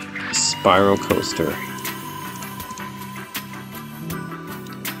 Spiral Coaster.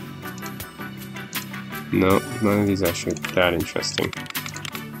 No, none of these actually that interesting.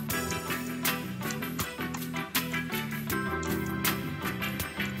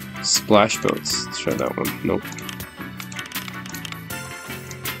 Splash Boats. Let's try that one. Nope.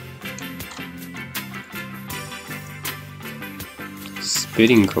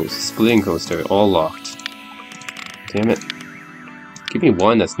 Splitting Coaster, all locked. Damn it. Give me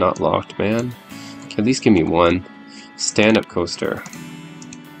one that's not locked, man. At least give me one. Stand-up Coaster.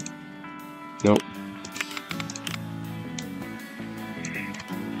 Nope.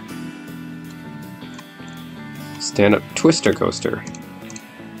 Stand-up Twister Coaster.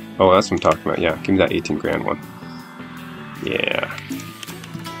 Oh, that's what I'm talking about. Yeah, give me that 18 grand one. Yeah.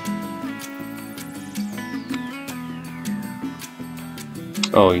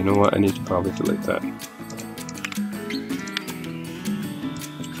 Oh, you know what? I need to probably delete that.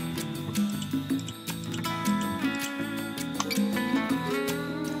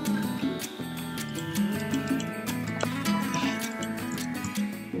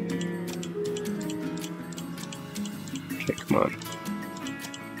 Okay, come on.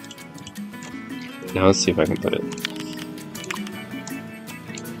 Now let's see if I can put it.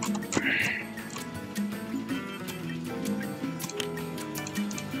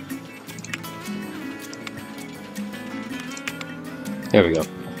 There we go.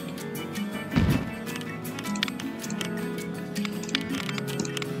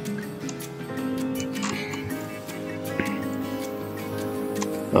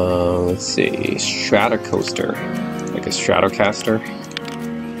 Let's see, Stratocoaster, like a Stratocaster.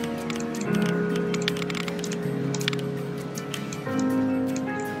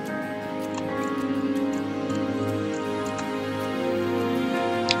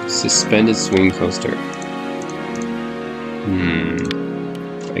 Suspended Swing Coaster.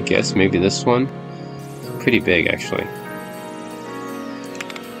 I guess maybe this one. It's pretty big actually.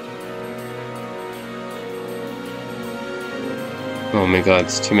 Oh my god,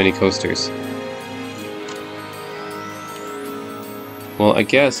 it's too many coasters. Well, I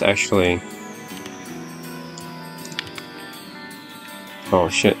guess actually... Oh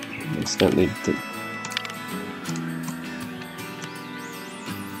shit, accidentally did...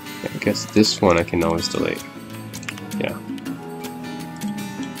 I guess this one I can always delete. Yeah.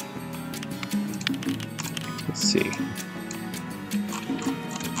 Let's see.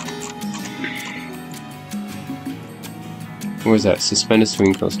 Where's that? Suspended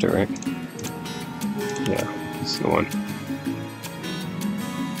Swing Coaster, right? Yeah, this is the one.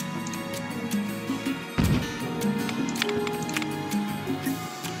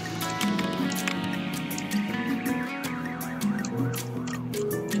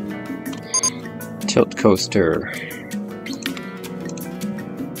 Tilt Coaster.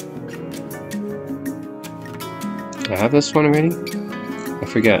 Do I have this one already? I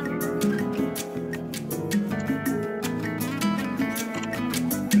forget.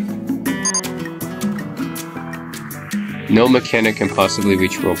 No mechanic can possibly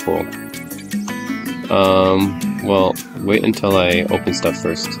reach whirlpool. Well, wait until I open stuff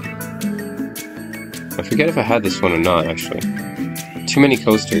first. I forget if I had this one or not, actually. Too many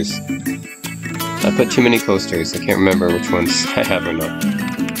coasters. I put too many coasters. I can't remember which ones I have or not.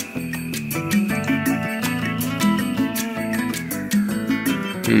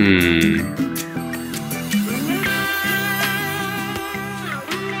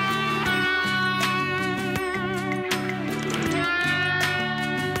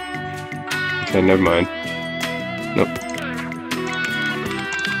 Okay, never mind. Nope.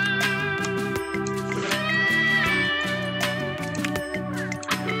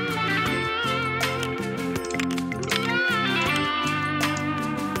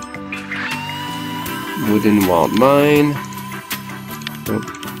 Wooden wild mine. Nope.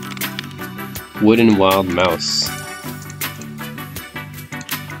 Wooden wild mouse.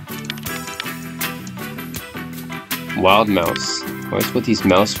 Wild mouse. What's with these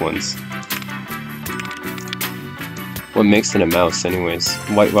mouse ones? What makes it a mouse, anyways?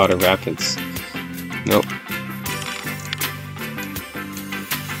 Whitewater Rapids. Nope.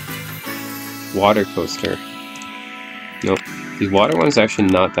 Water coaster. Nope. These water ones are actually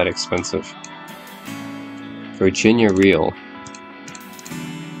not that expensive. Virginia Reel.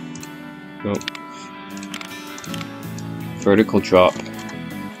 Nope. Vertical drop.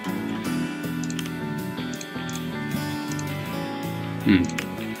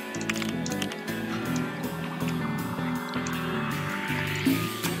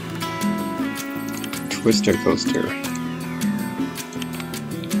 Twister coaster.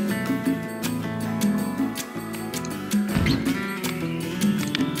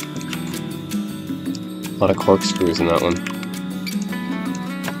 A lot of corkscrews in that one.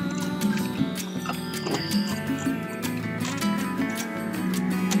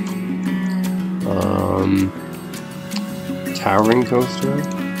 Towering coaster?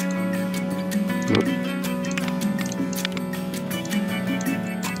 Nope.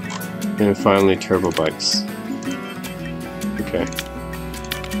 And finally, turbo bikes. Okay.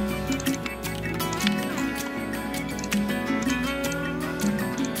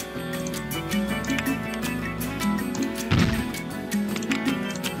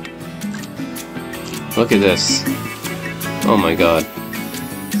 Look at this. Oh my god.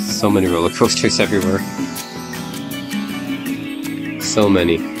 So many roller coasters everywhere. So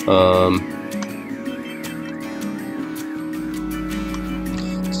many.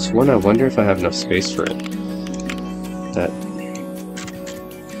 Just one, I wonder if I have enough space for it. That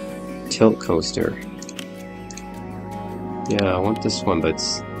tilt coaster. Yeah, I want this one, but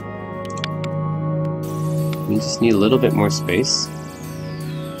it's... we just need a little bit more space.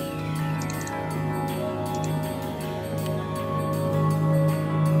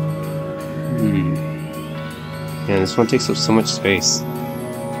 Yeah, this one takes up so much space.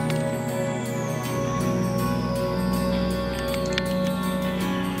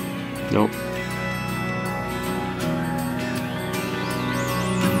 Nope.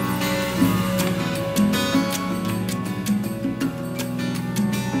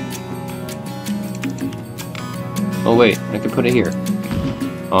 Oh wait, I can put it here.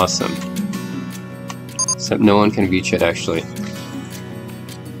 Awesome. Except no one can reach it, actually.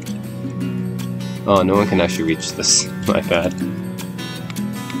 Oh, no one can actually reach this. My bad.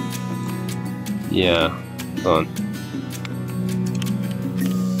 Yeah. Hold on.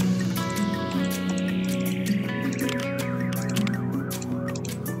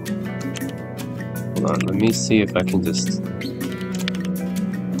 Hold on, let me see if I can just... is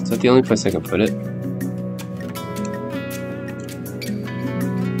that the only place I can put it?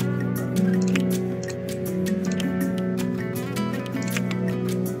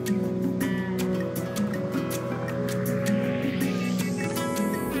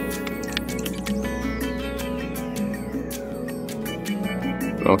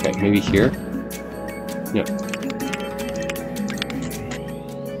 Okay, maybe here? Yep.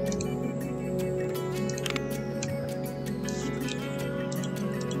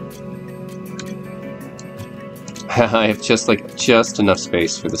 I have just enough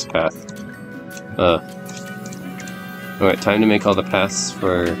space for this path. Alright, time to make all the paths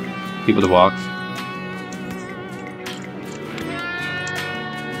for people to walk.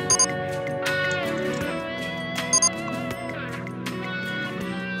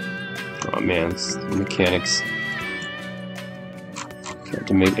 Oh man, it's the mechanics. Okay, I have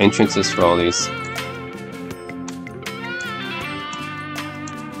to make entrances for all these.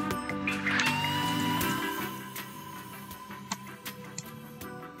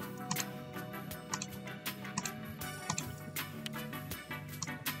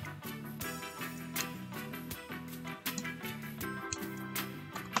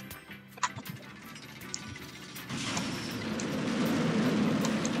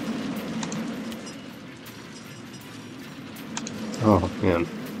 Oh, man.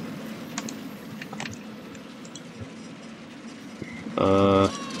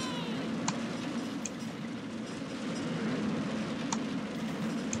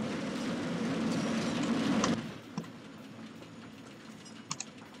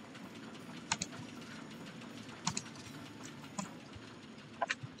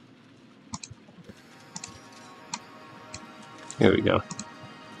 Here we go.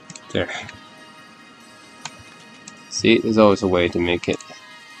 There. See, there's always a way to make it,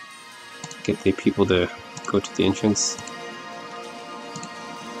 get the people to go to the entrance.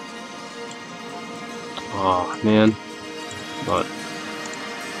 Oh man. Come on.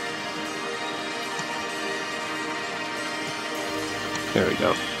 There we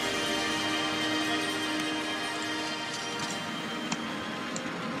go.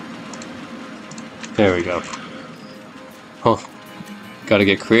 There we go. Oh, gotta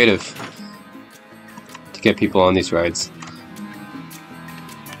get creative to get people on these rides.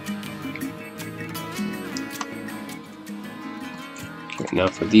 Okay, now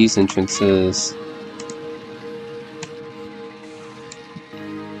for these entrances.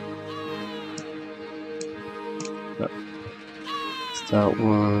 It's that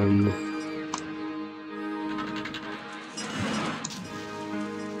one.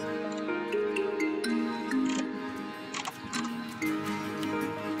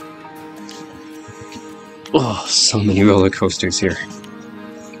 Oh, so many roller coasters here.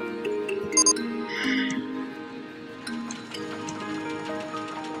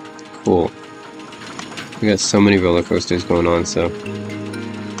 Cool. We got so many roller coasters going on, so.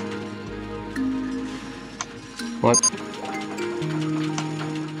 What?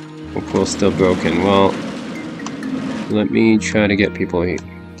 Oh, cool, still broken. Well, let me try to get people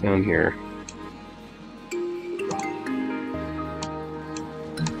down here.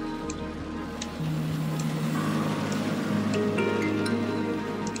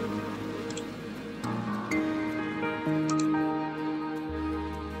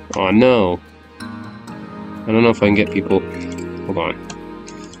 Oh no! I don't know if I can get people. Hold on.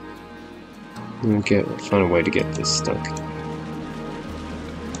 I'm gonna find a way to get this stuck.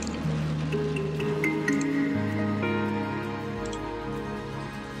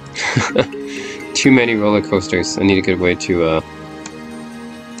 Too many roller coasters. I need a good way to.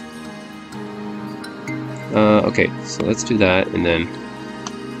 Okay, so let's do that, and then.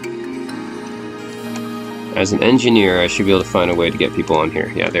 As an engineer, I should be able to find a way to get people on here.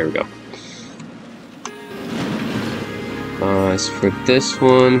 Yeah, there we go. As for this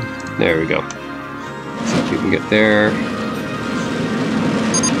one, there we go. So if you can get there.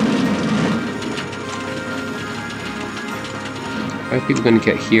 How are people going to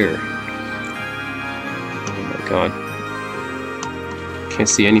get here? Oh my god. Can't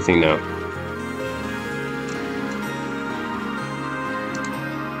see anything now.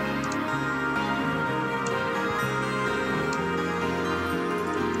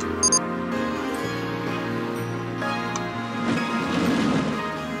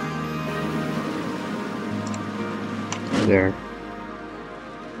 There.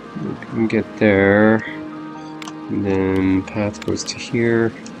 You can get there. And then path goes to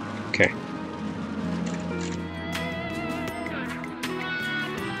here. Okay.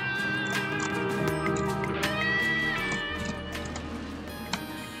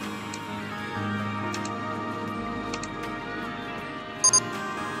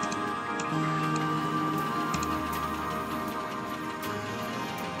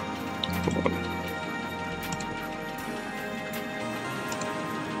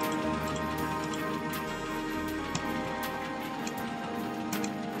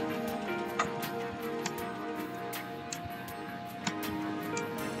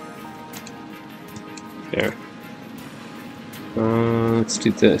 There. Let's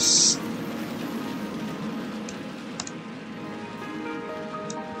do this.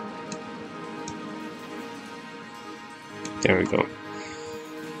 There we go.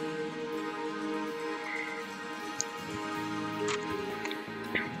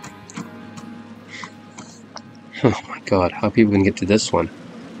 Oh my god, how are people gonna get to this one?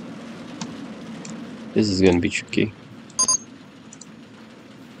 This is gonna be tricky.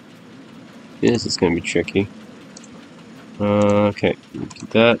 This is gonna be tricky. Okay, do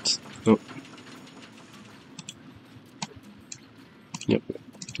that. Oh. Yep,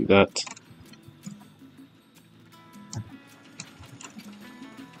 do that.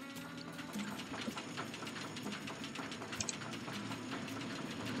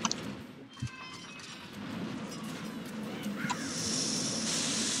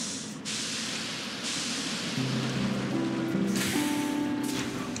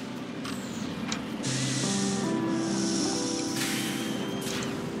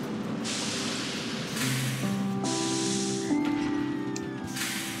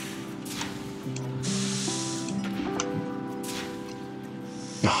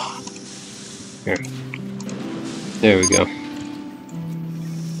 Here. There we go.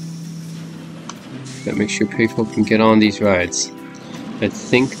 Gotta make sure people can get on these rides. I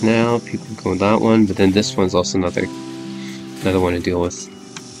think now people go on that one, but then this one's also another one to deal with.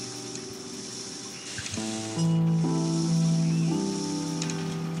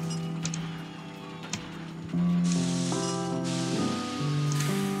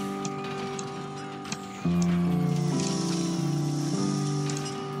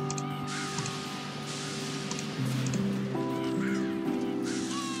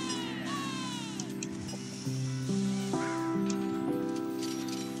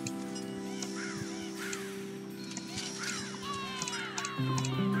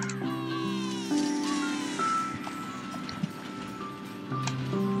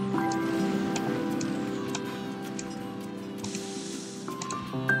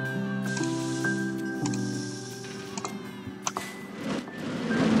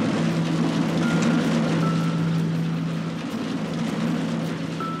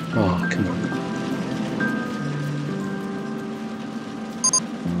 Oh, come on.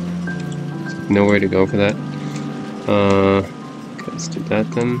 Nowhere to go for that. Okay, let's do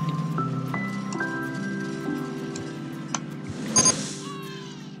that then.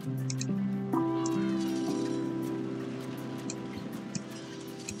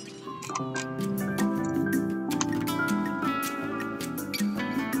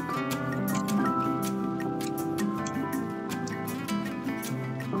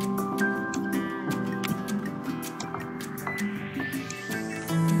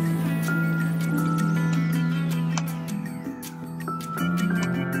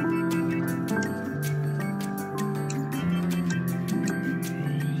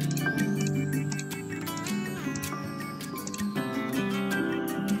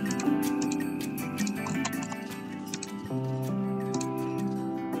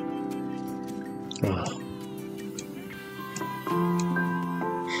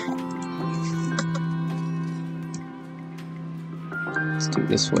 Let's do it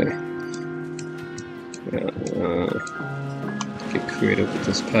this way. Get creative with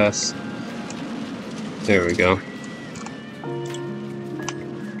this pass. There we go.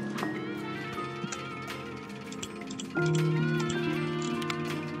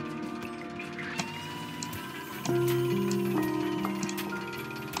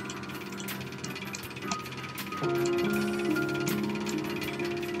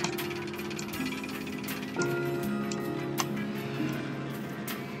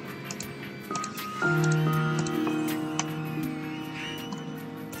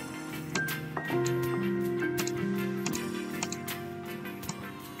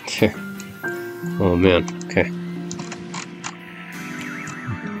 Oh man, okay.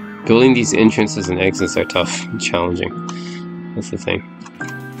 Building these entrances and exits are tough and challenging. That's the thing.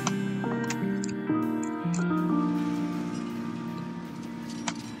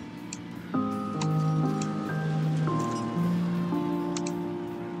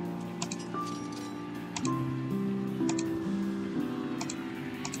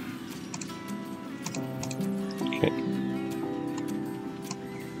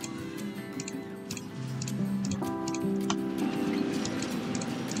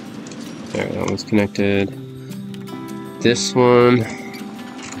 There, that one's connected. This one.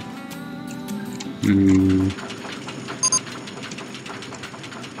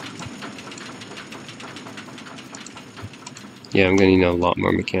 Yeah, I'm gonna need a lot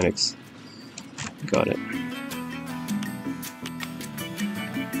more mechanics. Got it.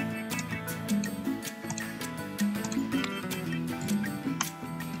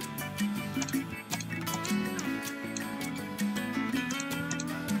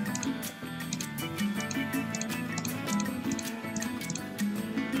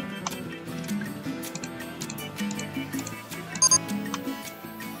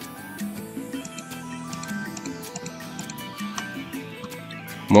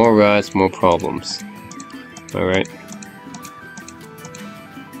 More rides, more problems. Alright.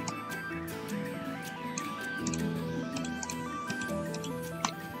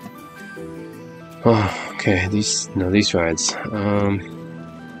 Oh, okay, these rides.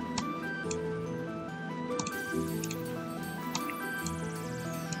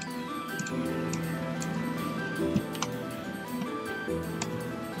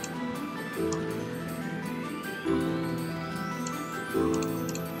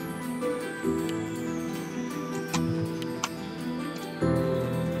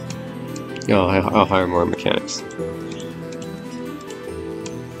 Yeah, I'll hire more mechanics.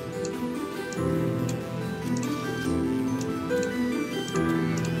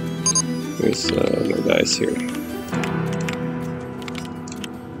 There's my guys here.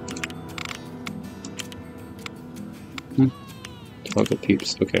 Toggle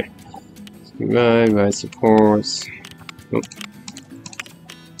peeps, okay. Ride supports. Nope.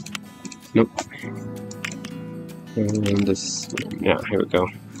 Nope. And this, yeah, here we go.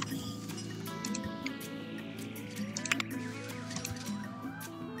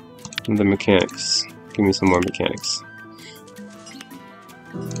 And the mechanics. Give me some more mechanics.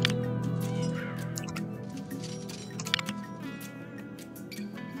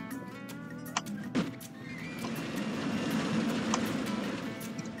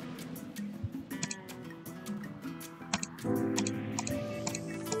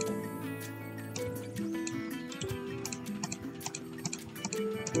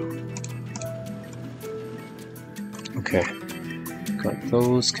 Okay, got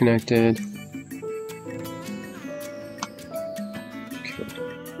those connected. Okay.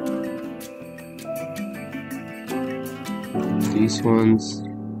 These ones.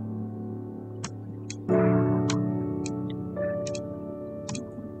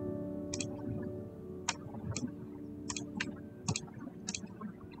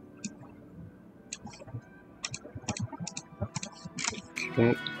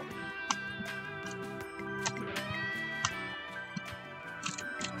 Okay.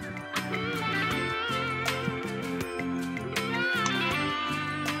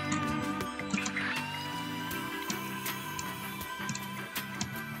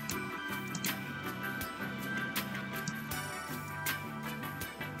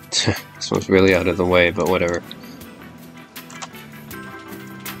 This one's really out of the way, but whatever.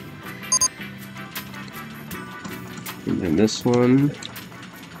 And then this one.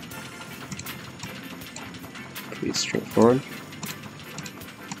 Pretty straightforward.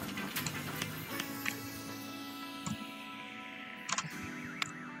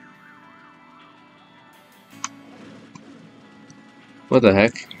 What the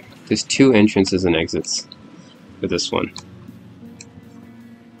heck? There's 2 entrances and exits for this one.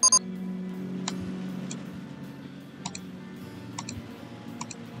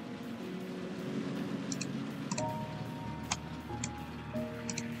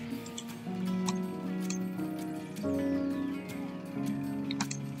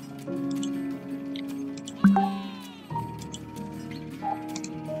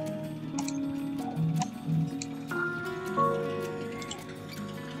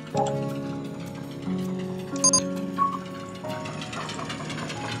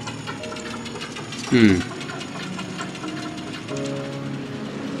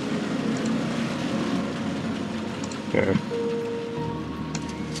 There.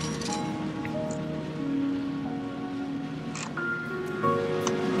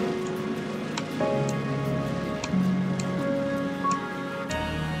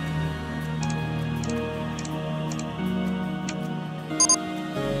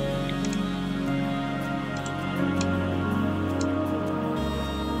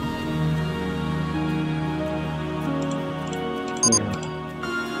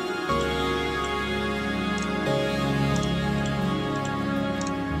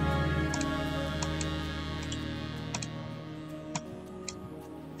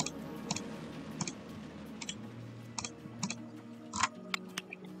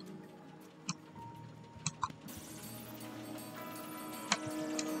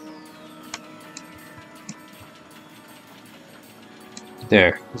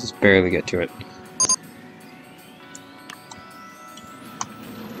 There, let's just barely get to it.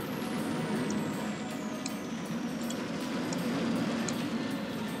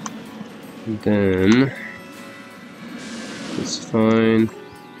 And then it's fine.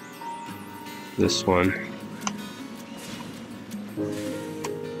 This one.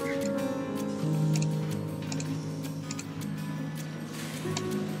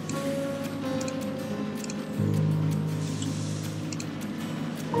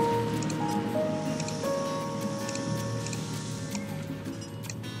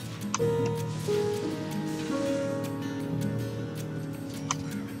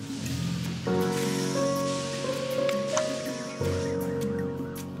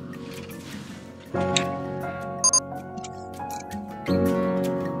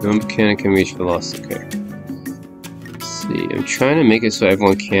 No mechanic can reach velocity. Okay. Let's see. I'm trying to make it so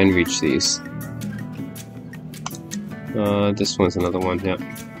everyone can reach these. This one's another one. Yeah.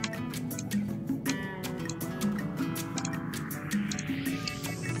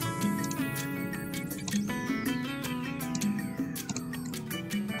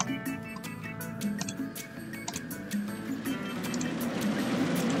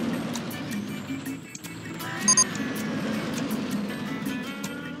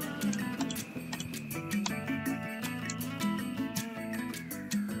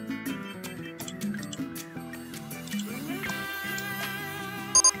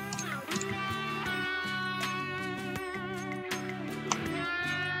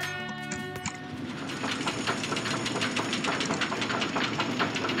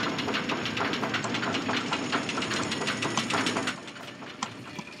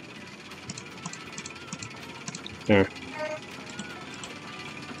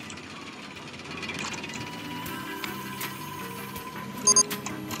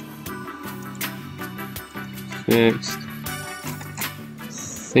 fixed. I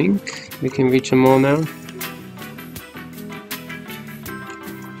think we can reach them all now.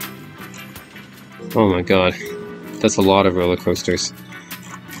 Oh my god, that's a lot of roller coasters.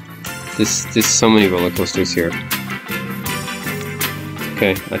 There's so many roller coasters here.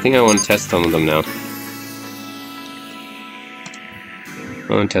 Okay, I think I want to test some of them now.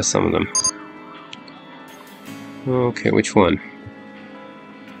 I want to test some of them. Okay, which one?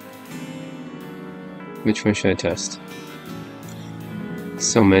 Which one should I test?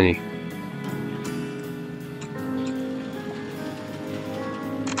 So many.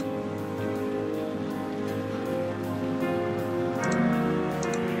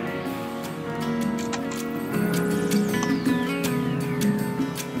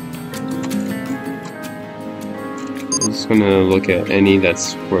 I'm just gonna look at any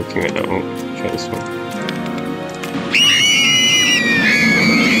that's working right now. Oh, try this one.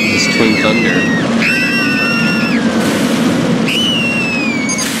 This Twin Thunder.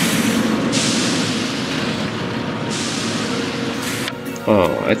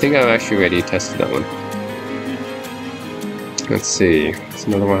 Oh, I think I've actually already tested that one. Let's see. It's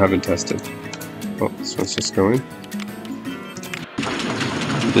another one I haven't tested. Oh, this one's just going.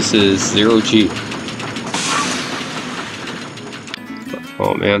 This is 0G.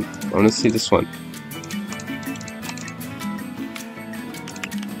 Oh man, I want to see this one.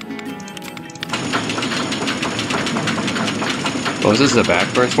 Oh, is this the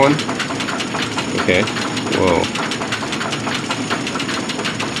backwards one? Okay. Whoa.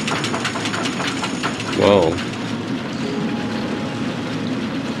 Whoa.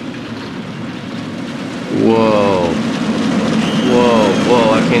 Whoa. Whoa. Whoa,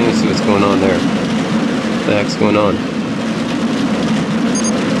 I can't even see what's going on there. What the heck's going on?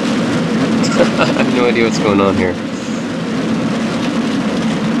 I have no idea what's going on here.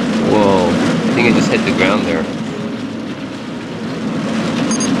 Whoa. I think I just hit the ground there.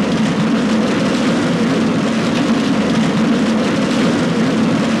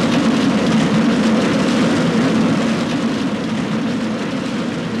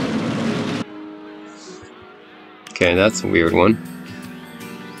 Okay, that's a weird one.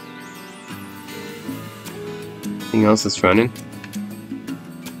 Anything else that's running?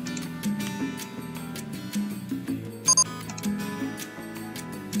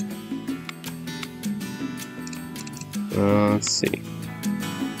 Let's see.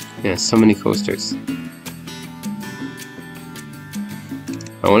 Yeah, so many coasters.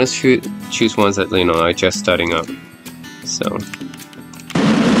 I want to choose ones that, you know, are just starting up. So.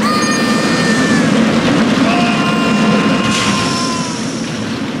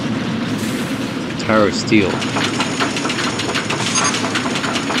 Tower of Steel.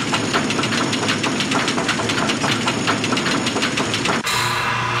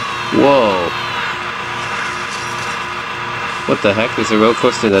 Whoa. What the heck? There's a roller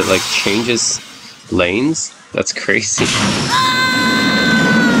coaster that like changes lanes? That's crazy. I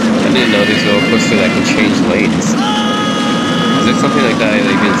didn't know there's a roller coaster that can change lanes. Is there something like that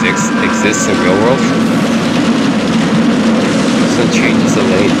even exists in real world? So it changes the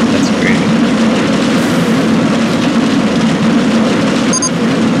lane. That's crazy.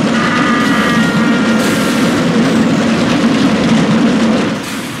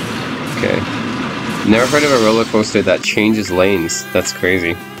 Okay. Never heard of a roller coaster that changes lanes. That's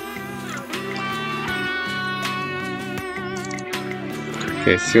crazy.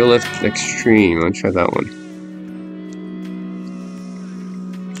 Okay, Thrill Lift Extreme. I'll try that one.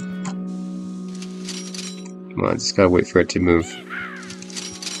 Come on, just gotta wait for it to move.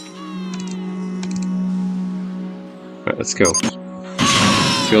 Alright, let's go.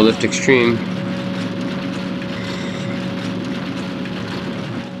 Thrill Lift Extreme.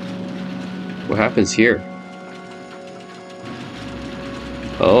 What happens here?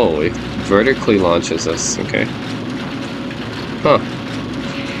 Oh, it vertically launches us. Okay. Huh.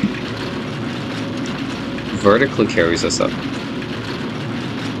 Vertically carries us up.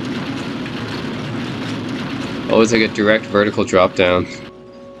 Oh, it's like a direct vertical drop down.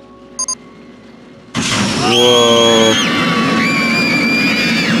 Whoa.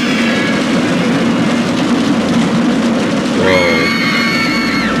 Whoa.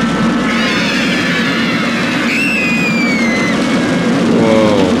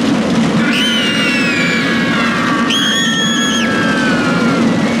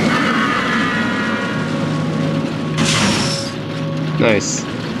 Nice.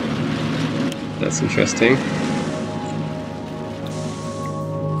 That's interesting.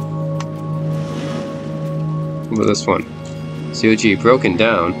 What about this one? COG broken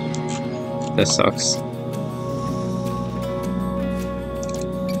down. That sucks.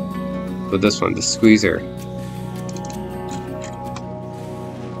 But this one, the squeezer.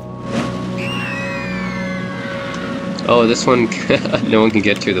 Oh, this one, no one can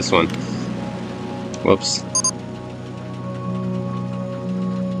get to this one. Whoops.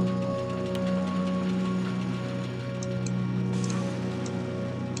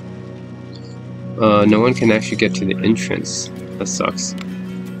 No one can actually get to the entrance. That sucks.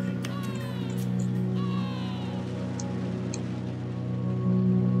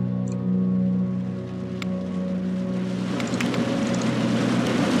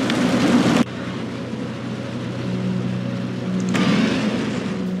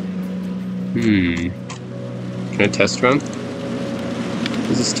 Can I test run?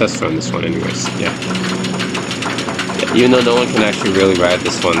 Let's just test run this one anyways. Yeah. Even though no one can actually really ride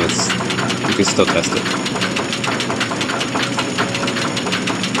this one, you can still test it.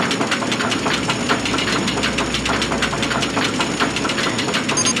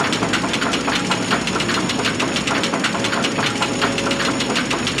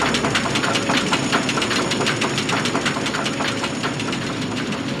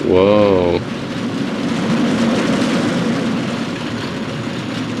 Whoa.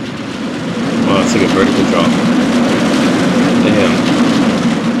 Wow, it's like a vertical drop. Damn.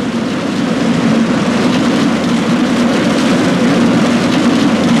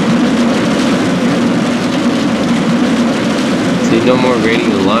 See, no more rating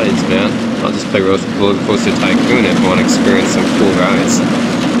the lines, man. I'll just play RollerCoaster Tycoon if I want to experience some cool rides.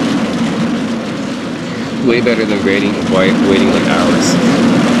 Way better than waiting like hours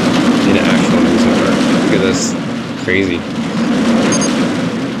in an actual amusement park. Look at this. Crazy.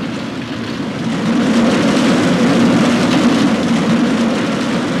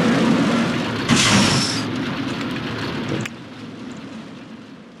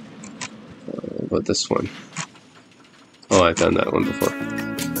 What about this one? Oh, I've done that one before.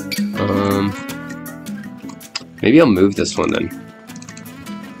 Maybe I'll move this one then.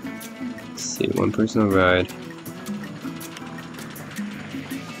 Let's see, one person will ride.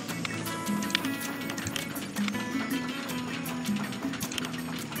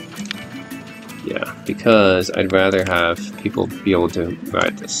 Yeah, because I'd rather have people be able to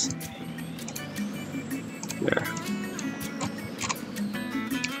ride this. There.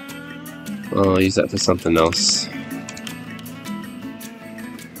 Well, I'll use that for something else.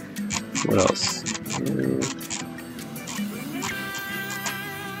 What else?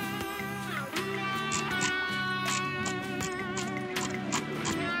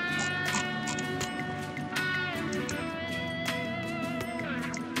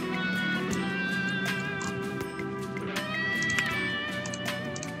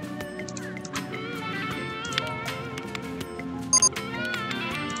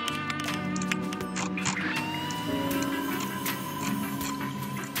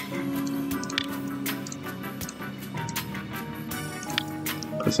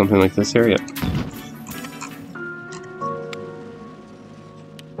 Put something like this area.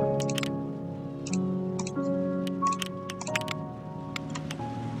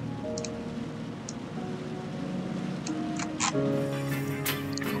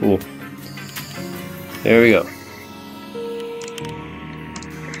 Cool. There we go.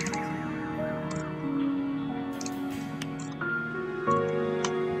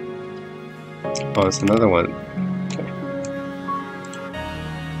 Oh, it's another one.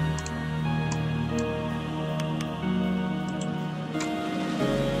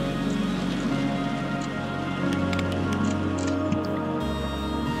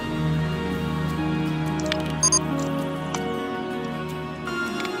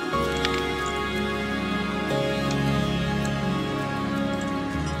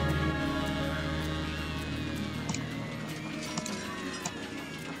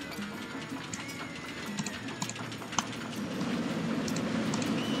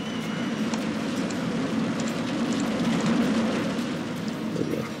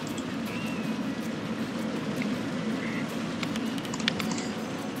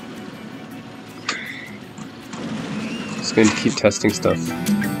 Just going to keep testing stuff.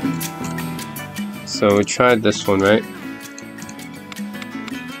 So we tried this one, right?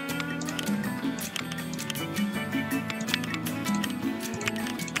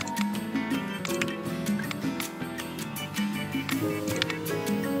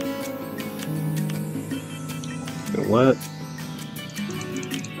 What?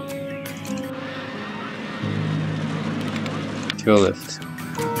 Tail lift.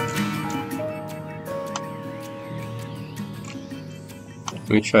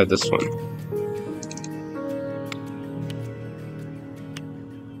 Let me try this one.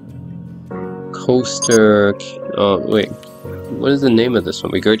 Coaster. Oh, wait. What is the name of this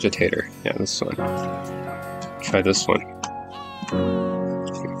one? Regurgitator. Yeah, this one. Try this one.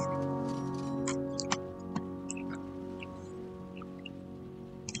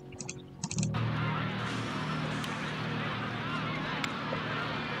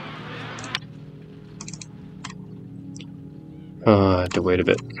 I have to wait a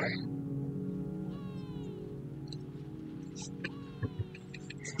bit.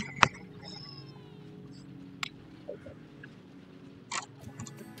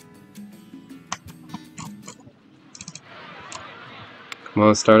 Come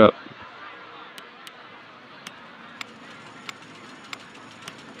on, start up.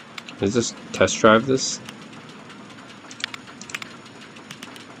 Is this test drive this?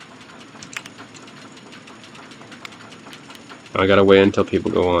 I gotta wait until people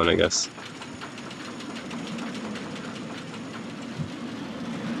go on, I guess.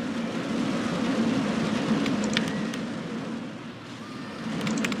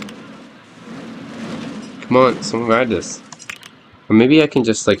 Come on, someone ride this. Or maybe I can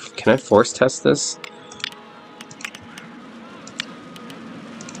just like, can I force test this?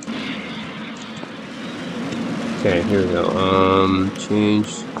 Okay, here we go. Change.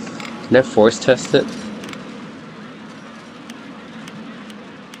 Can I force test it?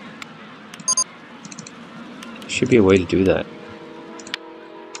 Should be a way to do that.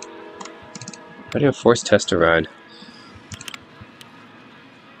 How do you force test a ride?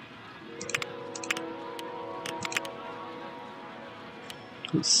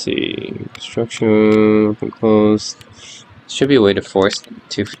 Let's see. Construction, open, close. Should be a way to force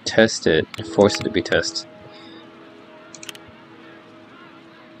to test it, force it to be tested.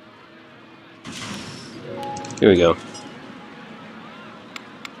 Here we go.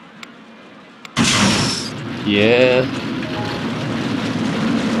 Yeah.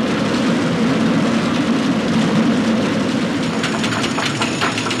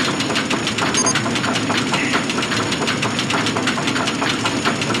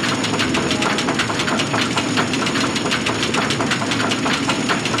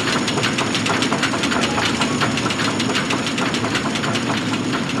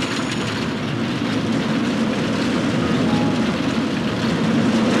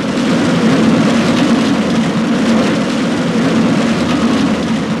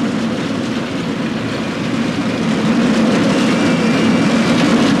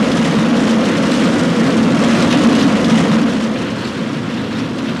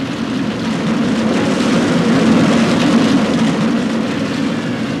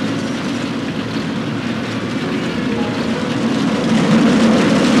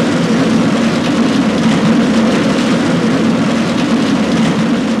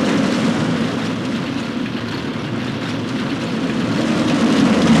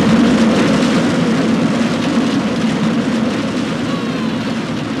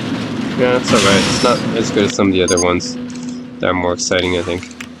 Yeah, it's alright. It's not as good as some of the other ones that are more exciting, I think.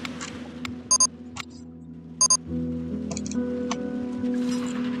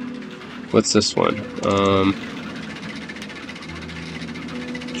 What's this one?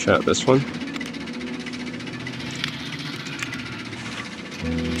 Try out this one.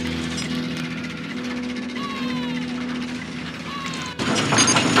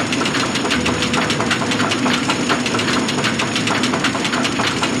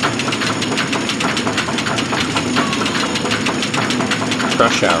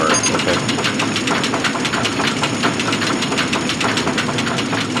 Rush hour, okay.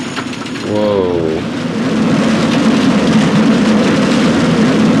 Whoa.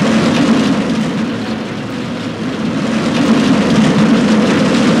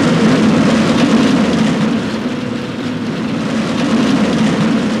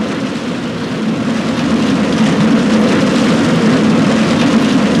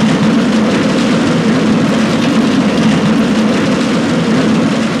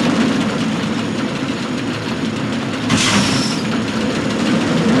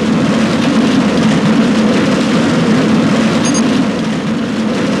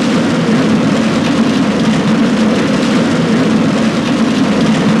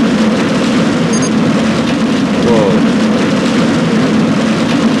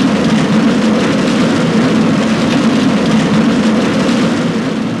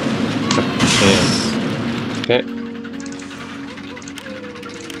 Okay.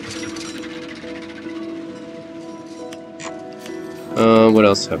 What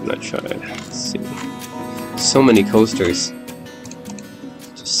else have I tried? Let's see. So many coasters.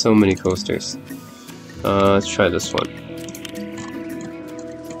 Just so many coasters. Let's try this one.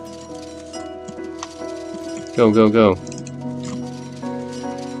 Go, go, go.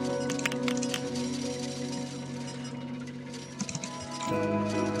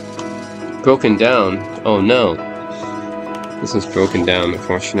 Broken down. Oh no. This one's broken down,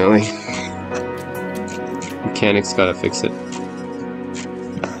 unfortunately. Mechanics gotta fix it.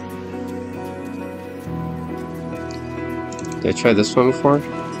 Did I try this one before?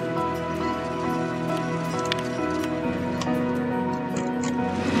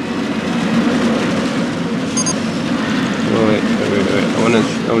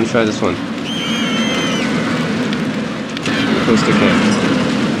 want to try this one. Coaster Camp.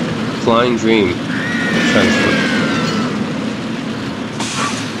 Flying Dream. Let's try this one.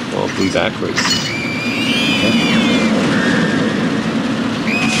 Walking backwards. Okay.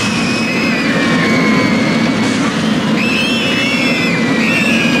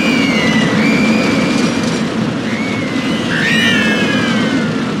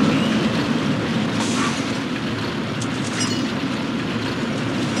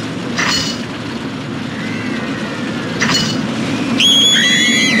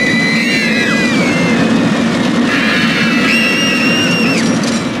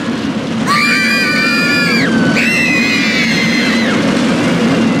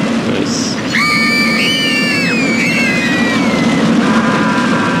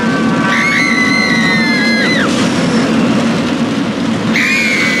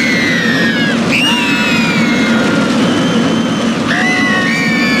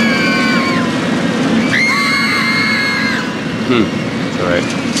 Alright.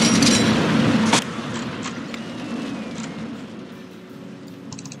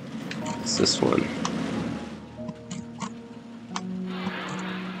 What's this one?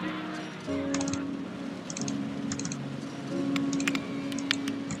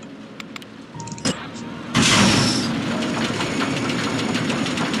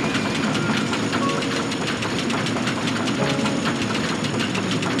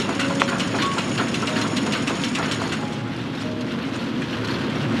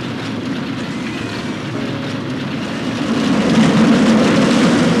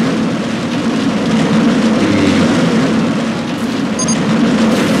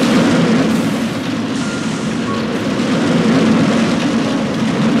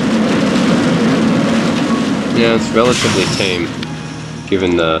 Yeah, it's relatively tame,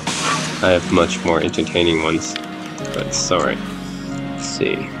 given I have much more entertaining ones, but it's alright. Let's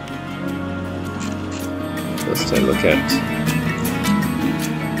see. What else did I look at?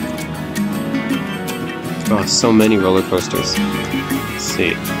 Oh, so many roller coasters. Let's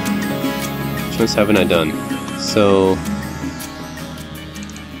see. Which ones haven't I done? So,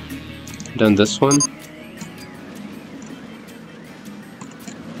 I've done this one.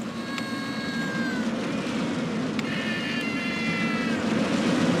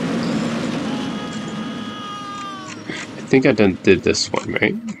 I think I did this one,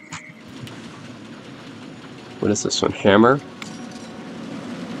 right? What is this one? Hammer?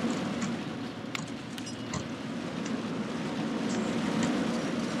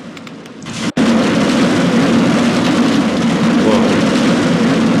 Whoa.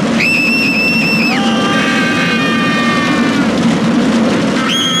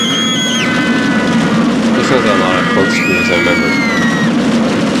 This one's got a lot of corkscrews, I remember.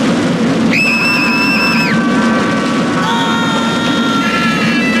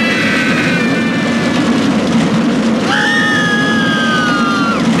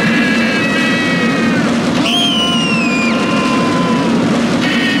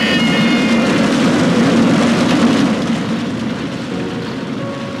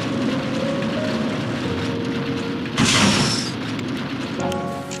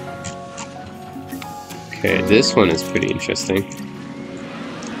 Okay, this one is pretty interesting.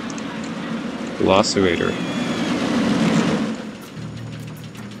 Velocirator.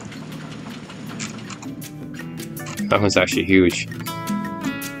 That one's actually huge.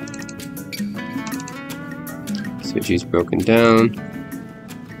 Switchy's broken down.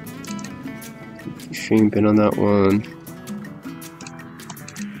 Extreme pin on that one.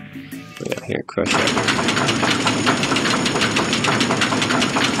 Yeah, here, crush it.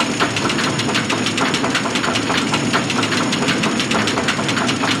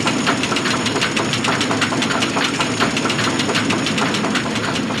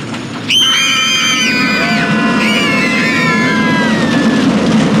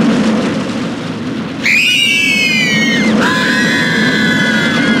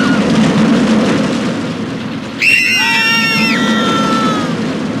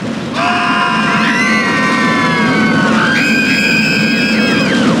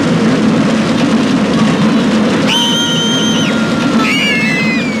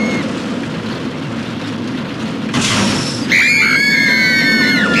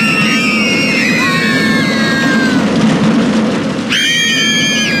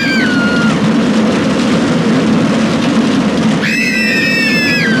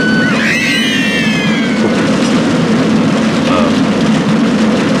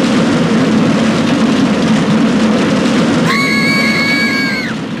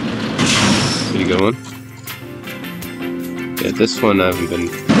 One. Yeah, this one I haven't been.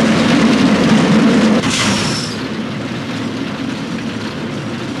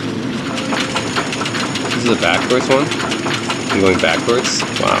 This is a backwards one? I'm going backwards?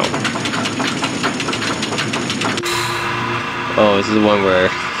 Wow. Oh, this is the one where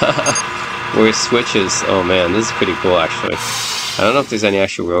where it switches. Oh man, this is pretty cool actually. I don't know if there's any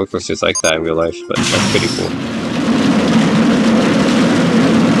actual roller coasters like that in real life, but that's pretty cool.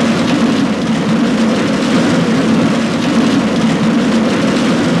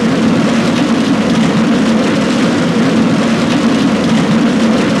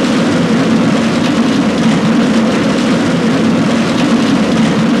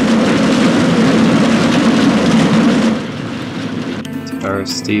 Tower of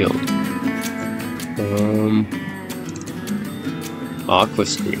Steel. Aqua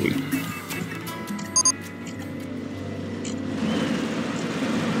Screen.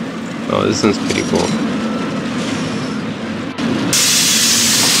 Oh, this one's pretty cool.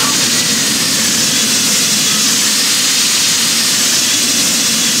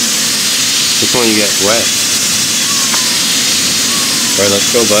 This one you get wet. Alright,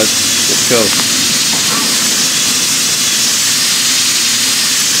 let's go, bud. Let's go.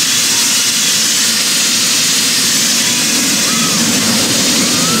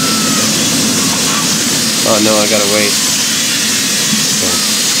 Oh no, I gotta wait.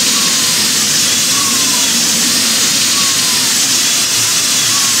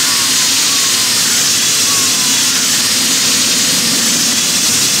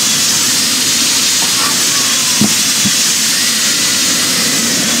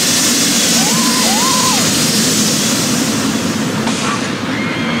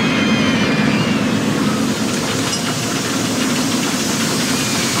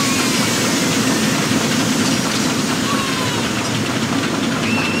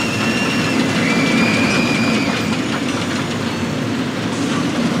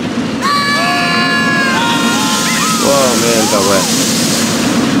 Got wet.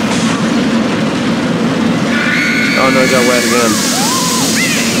 Oh no, it got wet again.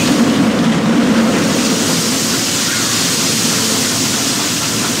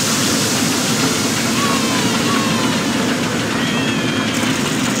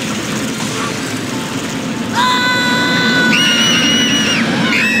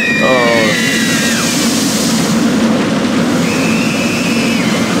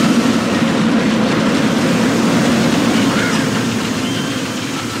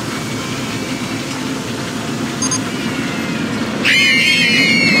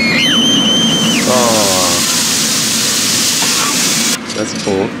 That's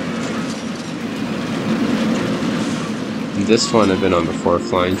cool. This one I've been on before,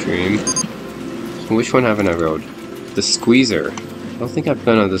 Flying Dream. Which one haven't I rode? The Squeezer. I don't think I've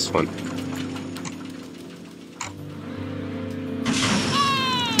been on this one.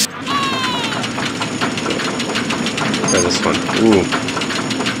 Try this one. Ooh.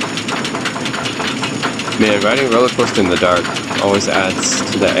 Man, riding a roller coaster in the dark always adds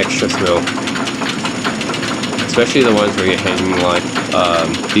to that extra thrill. Especially the ones where you're hanging like,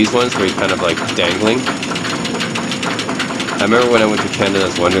 these ones where you're kind of like dangling. I remember when I went to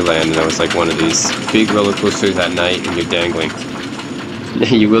Canada's Wonderland and I was like one of these big roller coasters at night and you're dangling.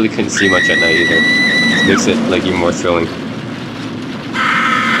 You really couldn't see much at night either. It makes it like even more thrilling.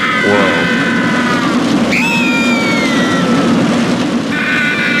 Whoa.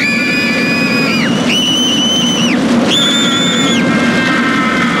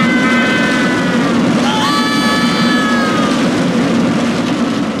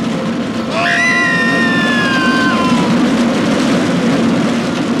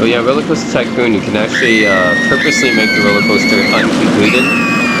 Oh yeah, RollerCoaster Tycoon, you can actually purposely make the roller coaster uncompleted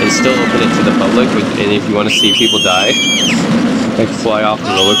and still open it to the public, and if you want to see people die, like fly off the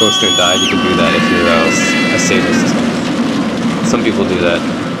roller coaster and die, you can do that if you're a sadist. Some people do that.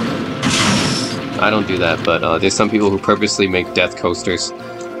 I don't do that, but there's some people who purposely make death coasters.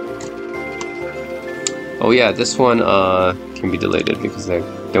 Oh yeah, this one can be deleted because I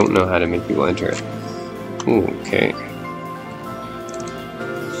don't know how to make people enter it. Ooh, okay.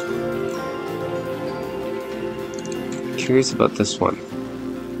 Curious about this one.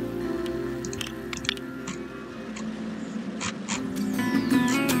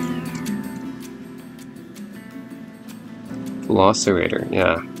 Velocirator,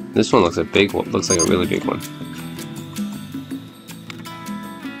 yeah. This one looks a big one. Looks like a really big one.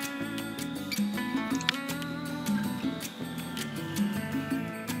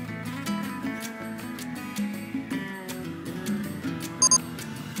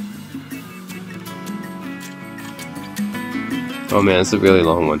 Oh man, it's a really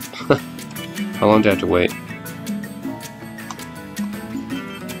long one. How long do I have to wait?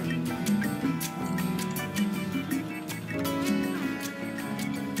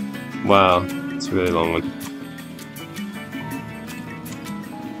 Wow, it's a really long one.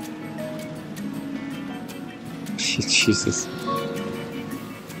 Jesus.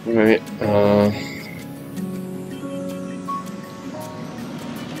 Alright,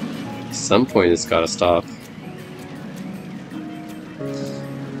 at some point it's gotta stop.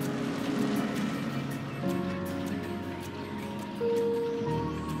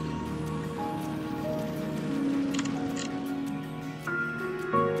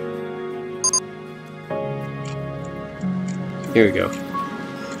 Here we go.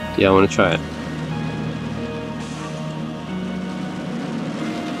 Yeah, I want to try it.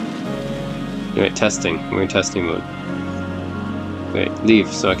 Alright, testing. We're in testing mode. Wait, leave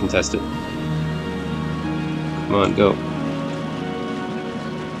so I can test it. Come on, go.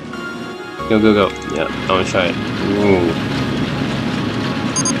 Go, go, go. Yeah, I want to try it. Ooh.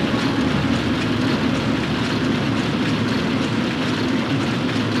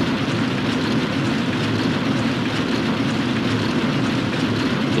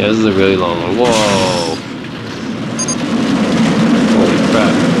 Yeah, this is a really long one. Whoa! Holy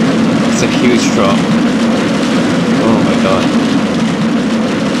crap. It's a huge drop. Oh my god.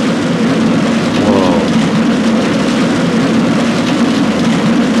 Whoa.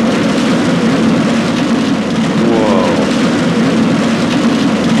 Whoa.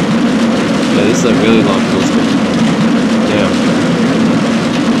 Yeah, this is a really long coaster. Damn.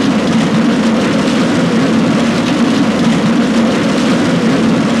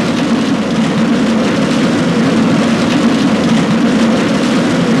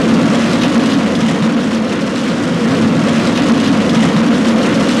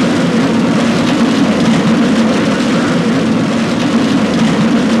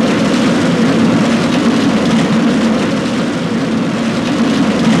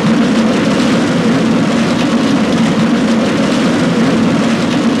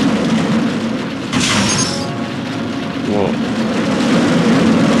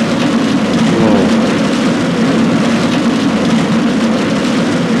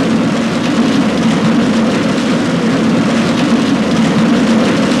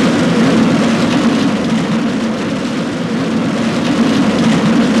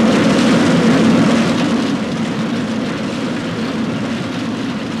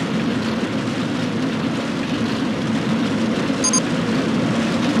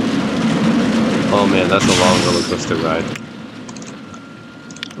 Oh man, that's a long roller coaster ride.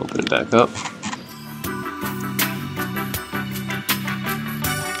 Open it back up.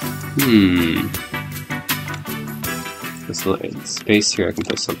 There's a space here, I can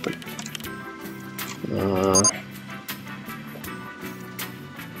put something.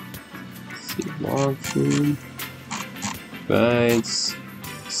 Let's see, launch room. Rides.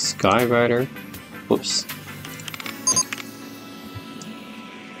 Skyrider. Whoops.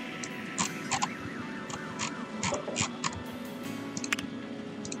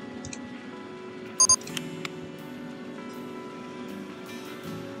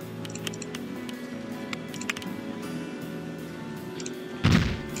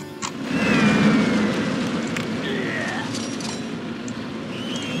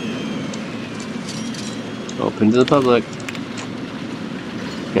 Open to the public.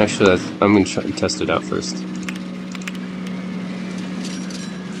 Actually, I'm going to try and test it out first.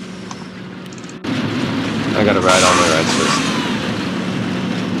 I gotta ride all my rides first.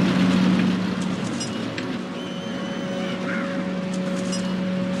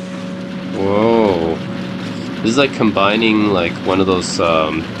 Whoa. This is like combining like one of those,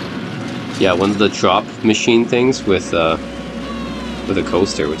 yeah, one of the drop machine things with a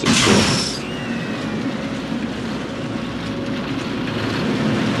coaster, which is cool.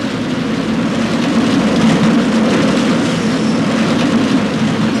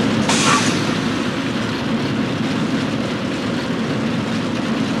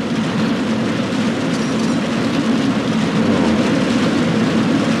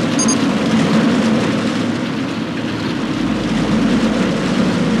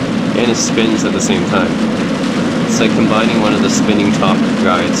 And it spins at the same time. It's like combining one of the spinning top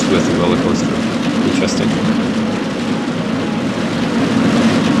rides with a roller coaster. Interesting.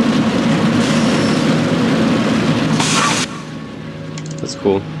 That's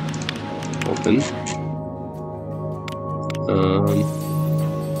cool. Open.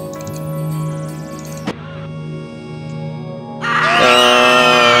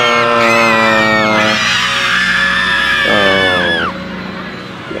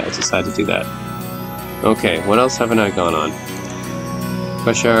 Had to do that. Okay, what else haven't I gone on?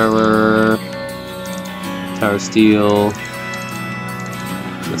 Crush Hour, Tower Steel.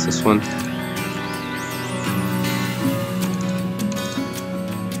 What's this one?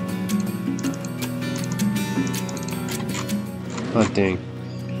 Oh dang.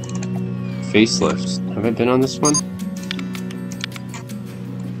 Facelift. Have I been on this one?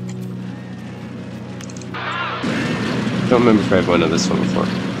 Don't remember if I've went on this one before.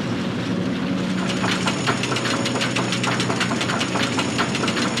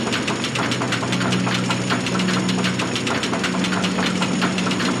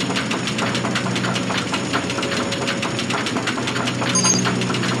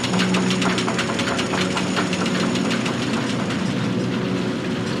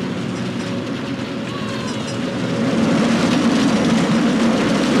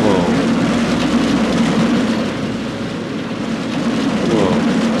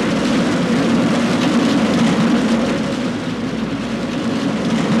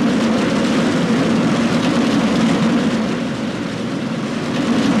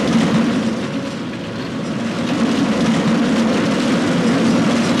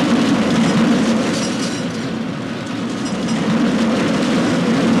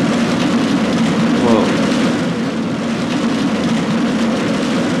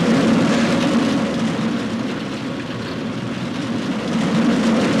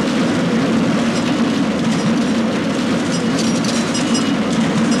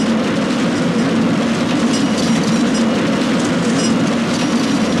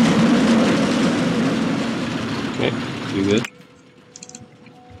 You good?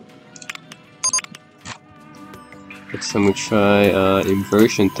 Next time we try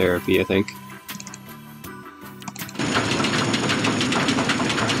inversion therapy, I think.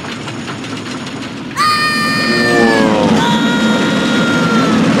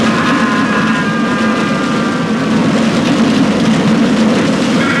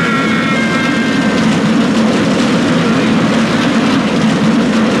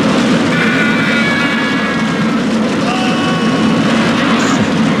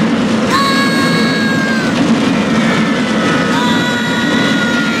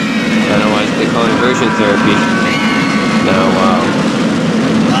 Inversion therapy. Now,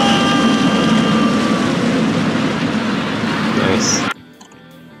 nice.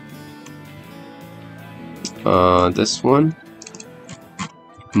 This one?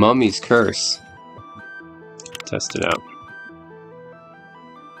 Mummy's Curse. Test it out.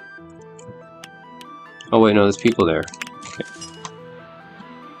 Oh wait, no, there's people there. Okay.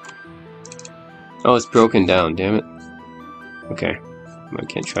 Oh, it's broken down, damn it. Okay, I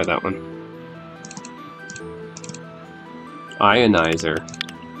can't try that one. Ionizer.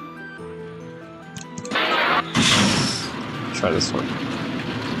 Try this one.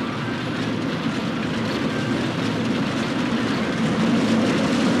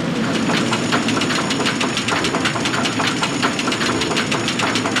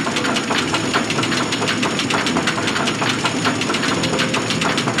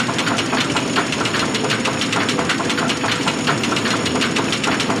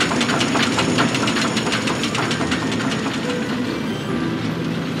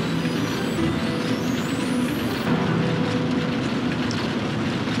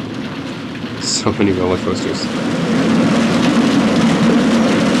 So many roller coasters.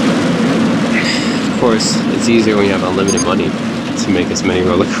 Of course, it's easier when you have unlimited money to make as many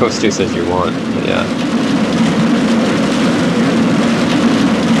roller coasters as you want, but yeah.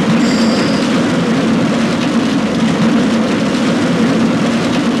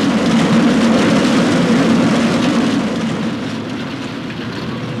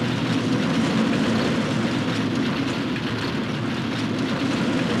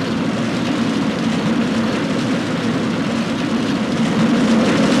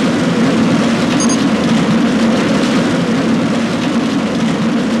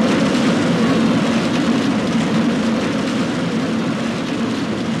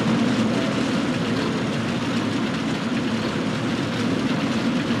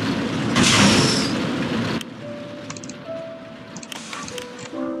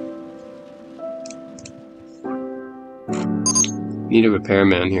 Need a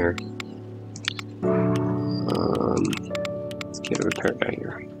repairman here. Let's get a repair guy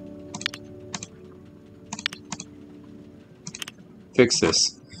here. Fix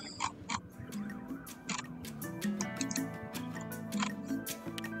this.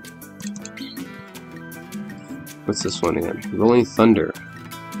 What's this one again? Rolling Thunder.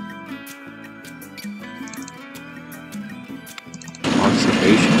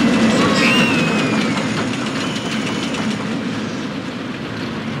 Observation.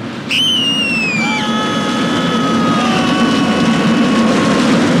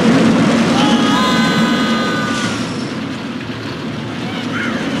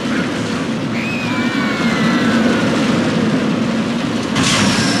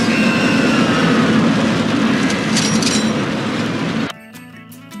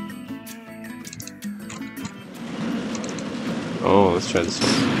 try this one.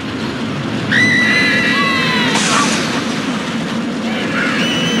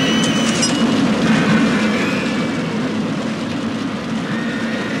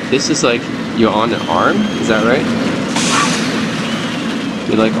 This is like, you're on an arm? Is that right?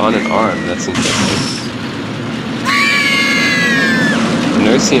 You're like on an arm. That's interesting. I've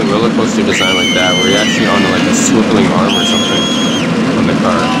never seen a roller coaster design like that, where you're actually on like a swiveling arm or something on the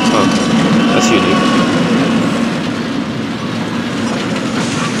car. Oh, that's unique.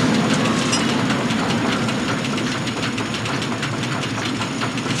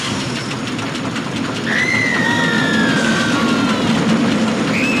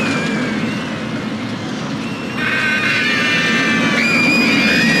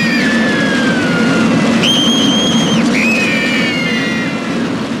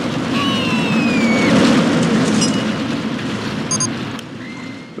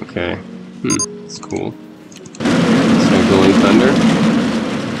 Okay. It's cool. Start going thunder.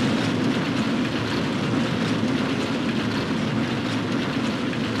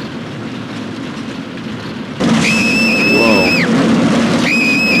 Whoa.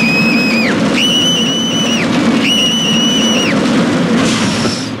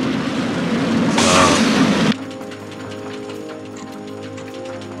 Wow.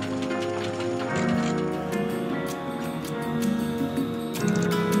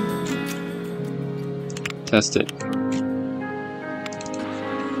 Test it.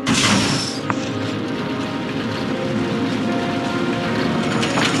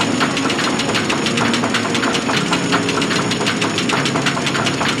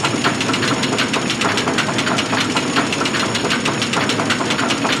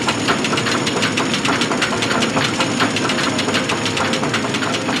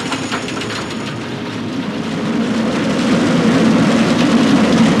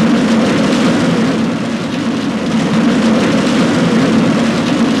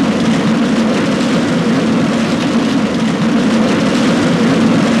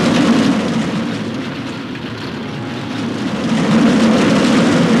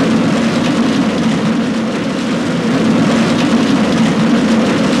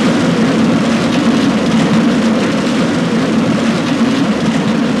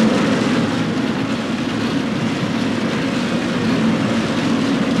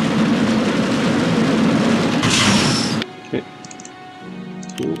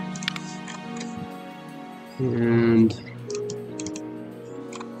 And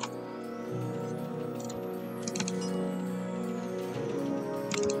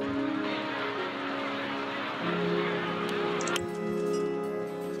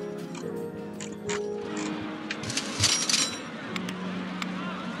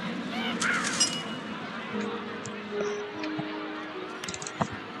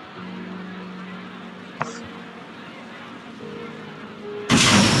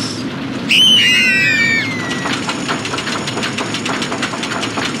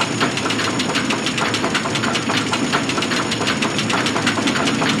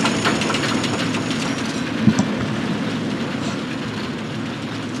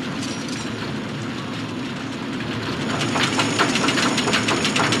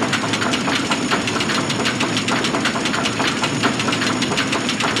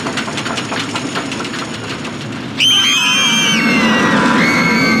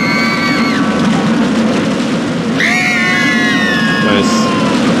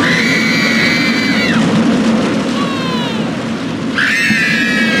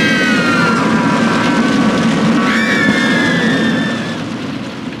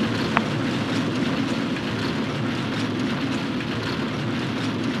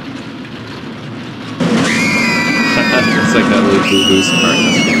it's like that little blue boost part.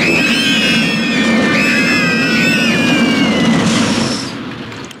 That's pretty cool.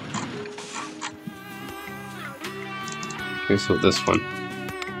 Here's what this one.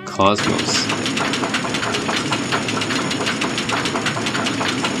 Cosmos.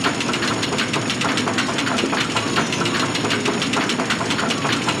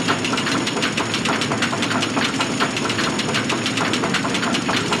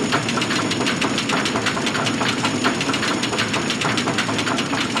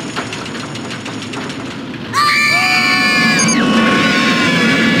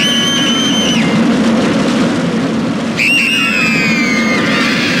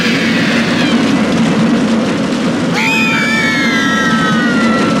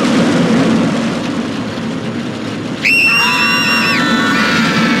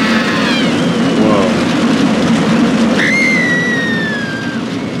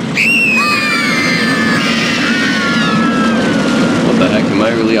 Am I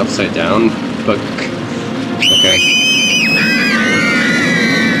really upside down? But okay.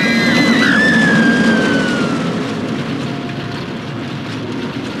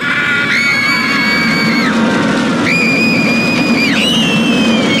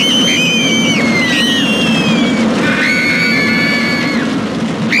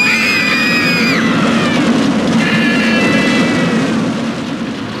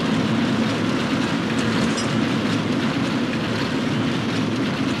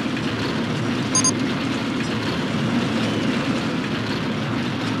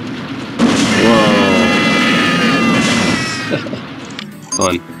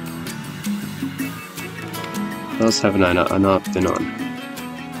 one? What else haven't I not been on?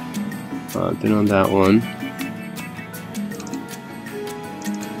 I've been on that one.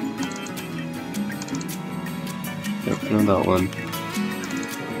 Yep, been on that one.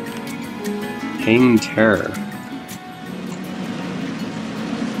 Hang Terror.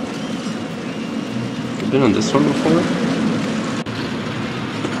 I've been on this one before?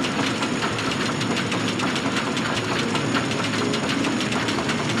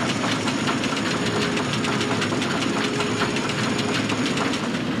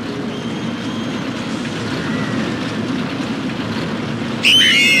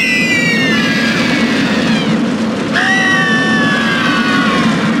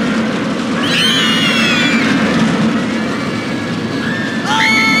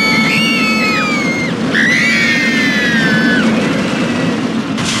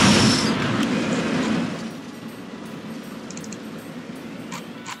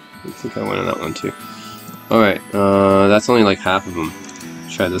 I think I went on that one too. Alright, that's only like half of them.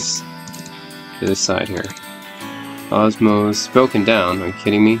 Try this side here. Osmo's broken down. Are you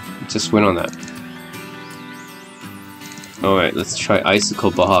kidding me? Just went on that. Alright, let's try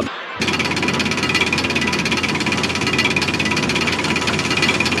Icicle Bob.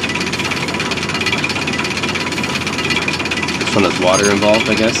 This one has water involved,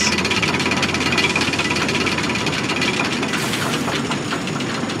 I guess.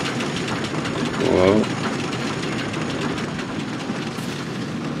 Whoa.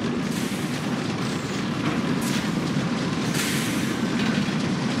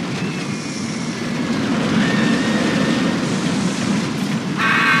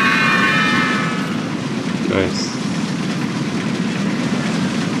 Nice.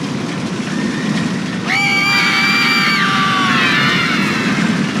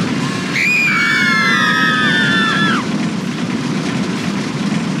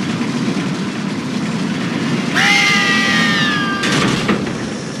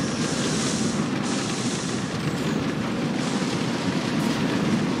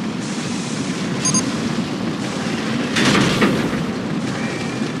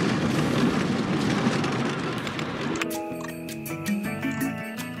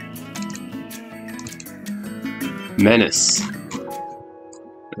 Menace.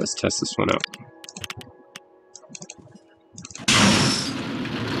 Let's test this one out.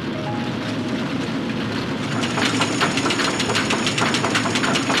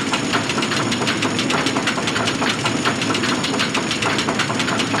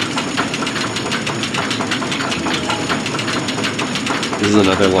 This is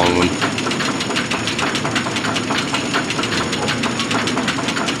another long one.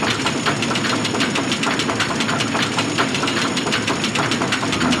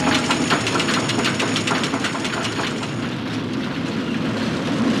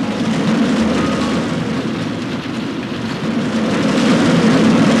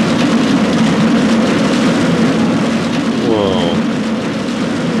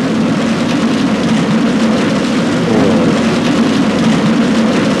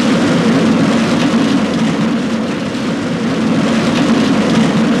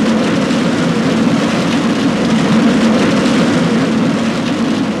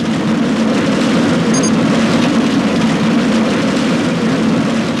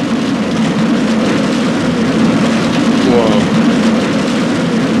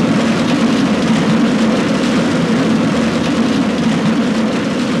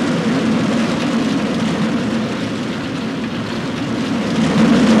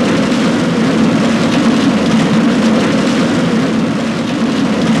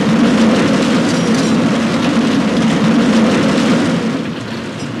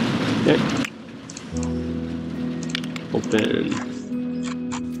 Open.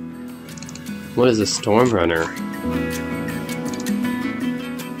 What is a Storm Runner?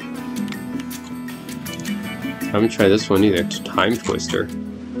 I haven't tried this one either. Time Twister.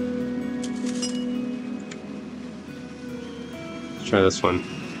 Let's try this one.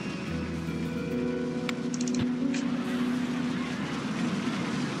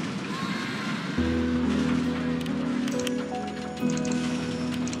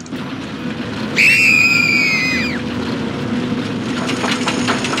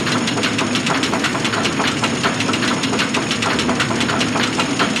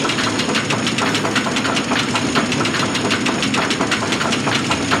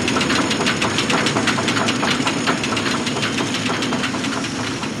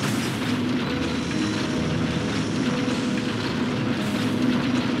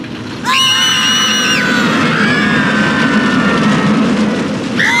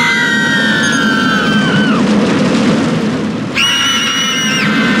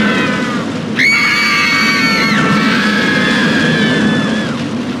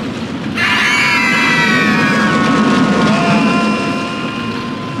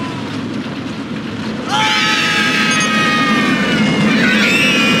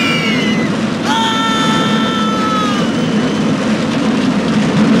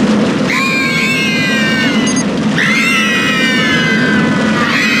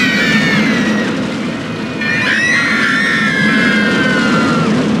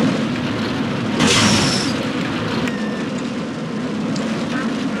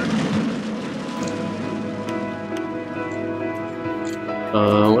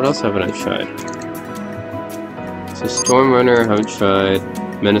 else haven't I tried? So Storm Runner, haven't tried.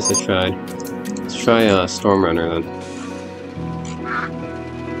 Menace, I tried. Let's try Storm Runner then.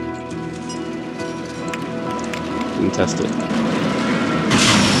 And test it.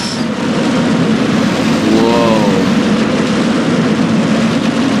 Whoa.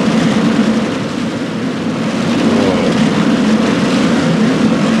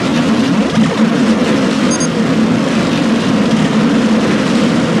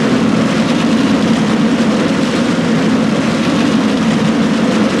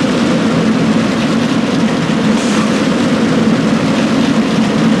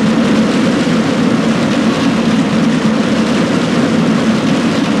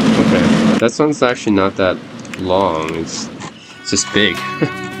 That one's actually not that long, it's just big.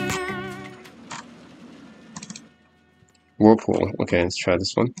 Whirlpool, okay, let's try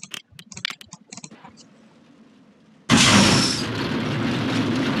this one. I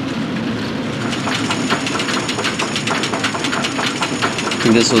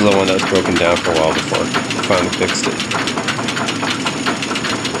think this was the one that was broken down for a while before I finally fixed it.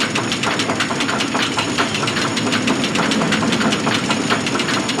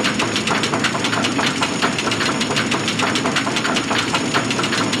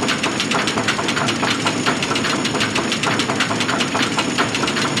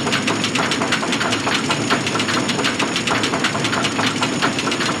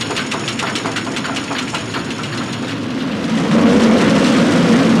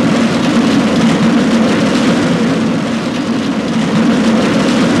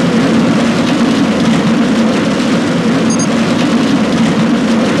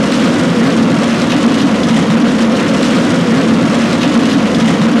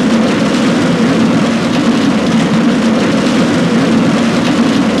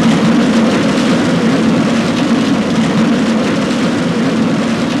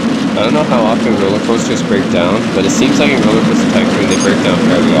 I don't know how often roller coasters break down, but it seems like in RollerCoaster Tycoon they break down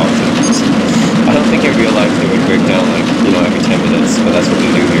fairly often. I don't think in real life they would break down like, you know, every 10 minutes, but that's what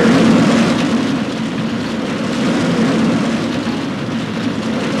they do here.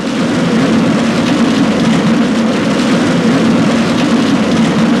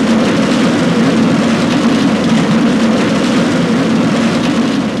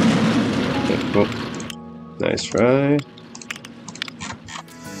 Okay, cool. Nice ride.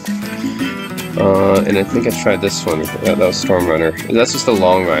 And I think I tried this one. Yeah, that was Storm Runner. That's just a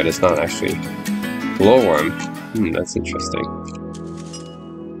long ride. It's not actually glowworm. That's interesting.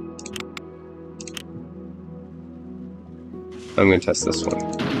 I'm gonna test this one.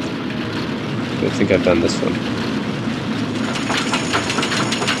 I think I've done this one.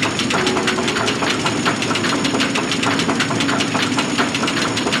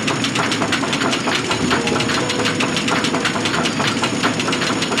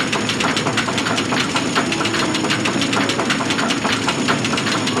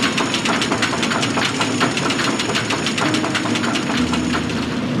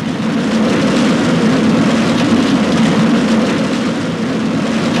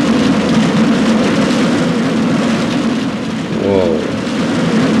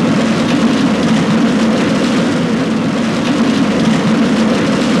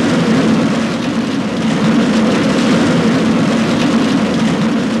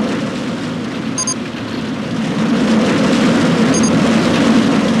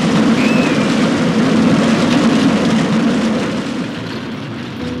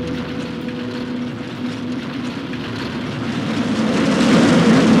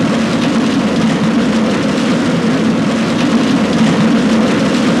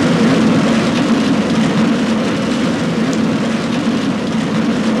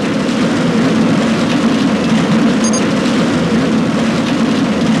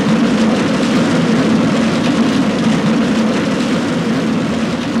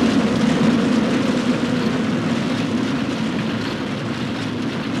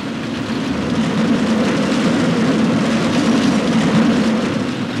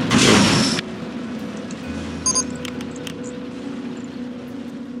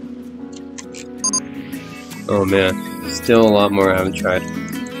 Oh man, still a lot more I haven't tried.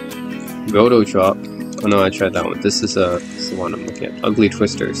 Godo Drop. Oh no, I tried that one. This is the one I'm looking at. Ugly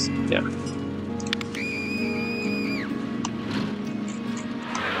Twisters. Yeah.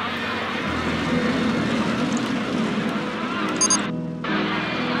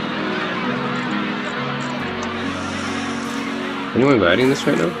 Anyone riding this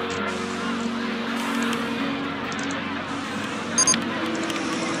right now?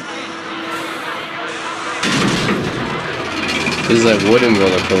 This is like wooden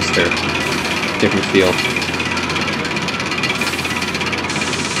roller coaster. Different feel.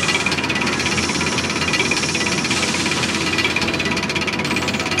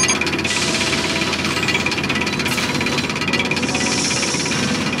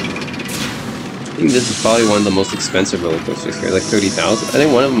 think this is probably one of the most expensive roller coasters here, like 30,000. I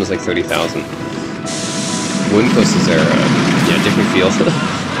think one of them was like 30,000. Wooden coasters are, yeah, different feel.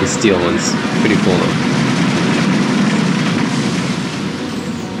 The steel ones, pretty cool though.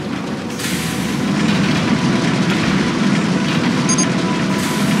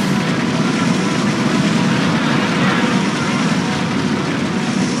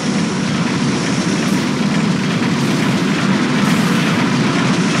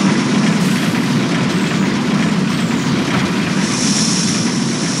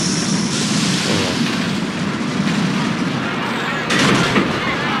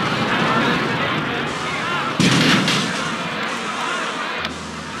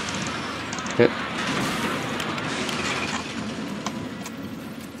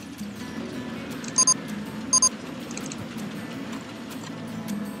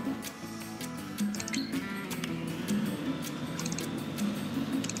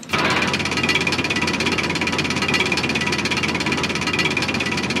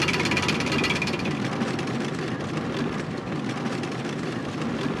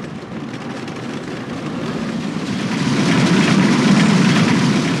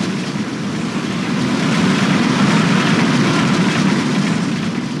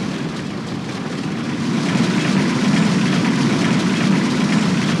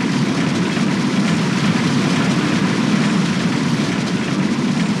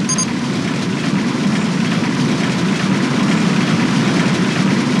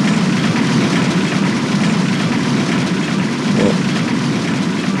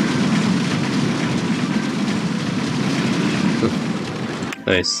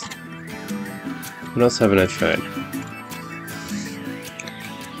 Nice. What else haven't I tried?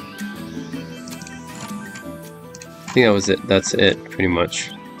 I think that was it. That's it, pretty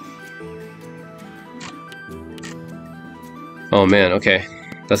much. Oh man, okay.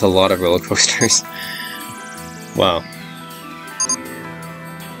 That's a lot of roller coasters. Wow.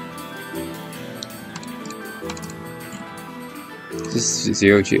 This is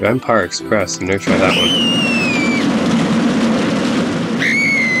Zero G. Empire Express. I've never tried that one.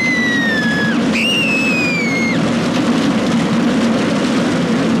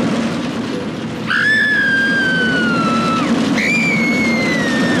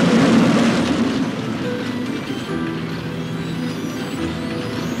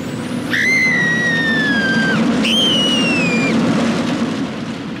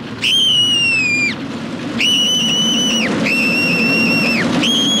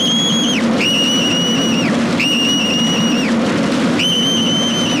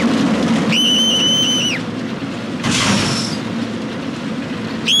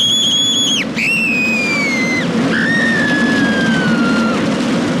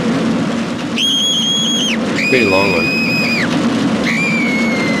 Pretty long one.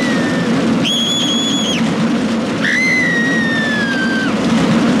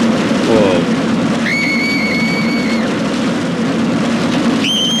 Whoa.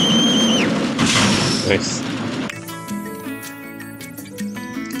 Nice.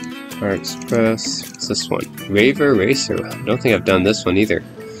 Car Express. What's this one? Raver Racer. I don't think I've done this one either.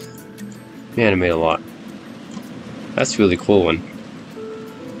 Man, I made a lot. That's a really cool one.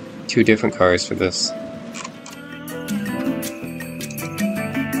 2 different cars for this.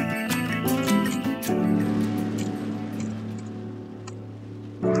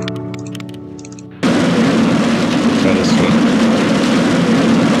 Try this one.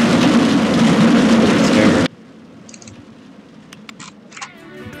 This camera.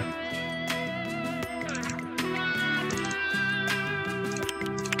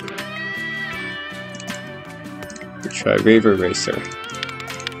 Try Raver Racer.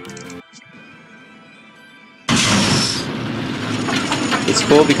 It's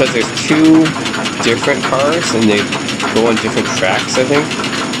cool because there's 2 different cars and they go on different tracks, I think.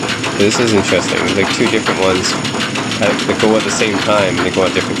 This is interesting. There's like 2 different ones that go at the same time and they go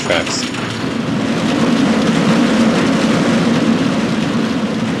on different tracks.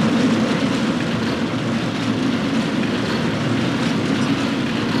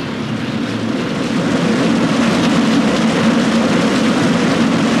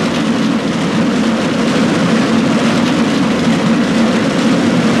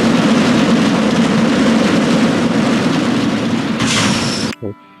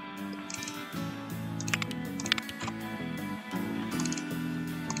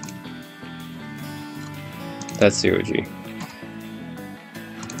 That's 0G.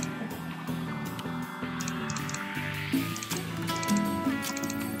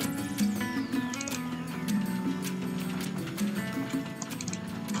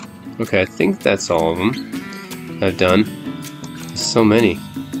 Okay, I think that's all of them I've done. There's so many.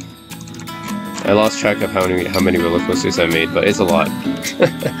 I lost track of how many roller coasters I made, but it's a lot.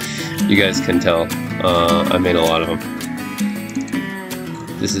 You guys can tell. I made a lot of them.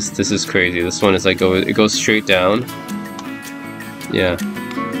 This is crazy. This one is like it goes straight down. Yeah.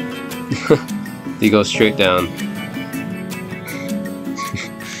 You go straight down.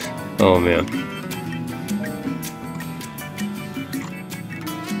 Oh man.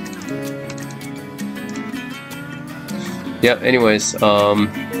 Yeah, anyways,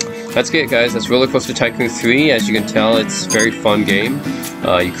 that's it guys, that's RollerCoaster Tycoon 3. As you can tell, it's a very fun game.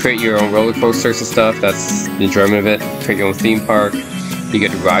 You create your own roller coasters and stuff, that's the enjoyment of it. Create your own theme park. You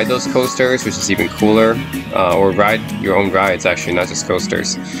get to ride those coasters, which is even cooler. Or ride your own rides, actually, not just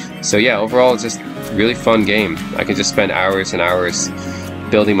coasters. So yeah, overall, it's just a really fun game. I can just spend hours and hours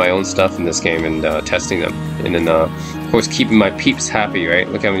building my own stuff in this game and testing them. And then, of course, keeping my peeps happy, right?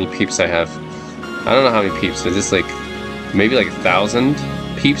 Look how many peeps I have. I don't know how many peeps, but just like maybe like 1,000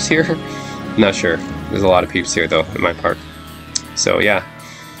 peeps here. I'm not sure. There's a lot of peeps here though in my park. So yeah,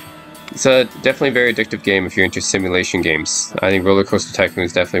 it's a definitely very addictive game if you're into simulation games. I think RollerCoaster Tycoon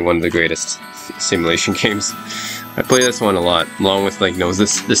is definitely one of the greatest simulation games. I play this one a lot, along with like The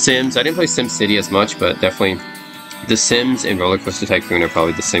Sims. I didn't play SimCity as much, but definitely The Sims and RollerCoaster Tycoon are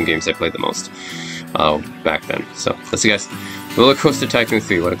probably the sim games I played the most back then. So that's it guys. RollerCoaster Tycoon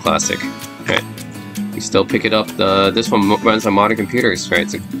 3, what a classic. Alright. You still pick it up. This one runs on modern computers, right?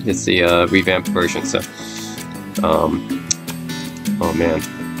 It's the revamped version. So, oh man,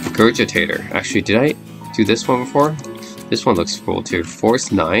 Regurgitator. Actually, did I do this one before? This one looks cool too. Force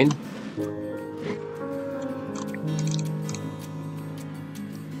 9.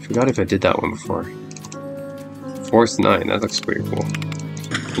 Forgot if I did that one before. Force 9. That looks pretty cool.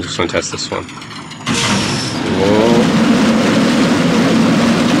 I just want to test this one. Whoa.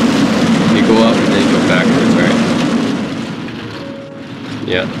 You go up and then you go backwards, right?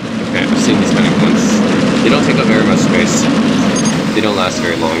 Yeah, okay, I've seen these kind of ones. They don't take up very much space. They don't last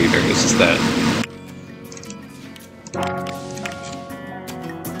very long either, it's just that.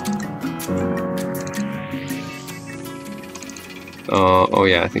 Oh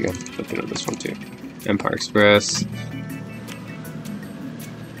yeah, I think I'm looking at this one too. Empire Express.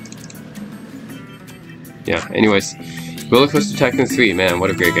 Yeah, anyways. RollerCoaster Tycoon 3, man, what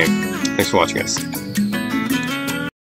a great game. Thanks for watching, guys.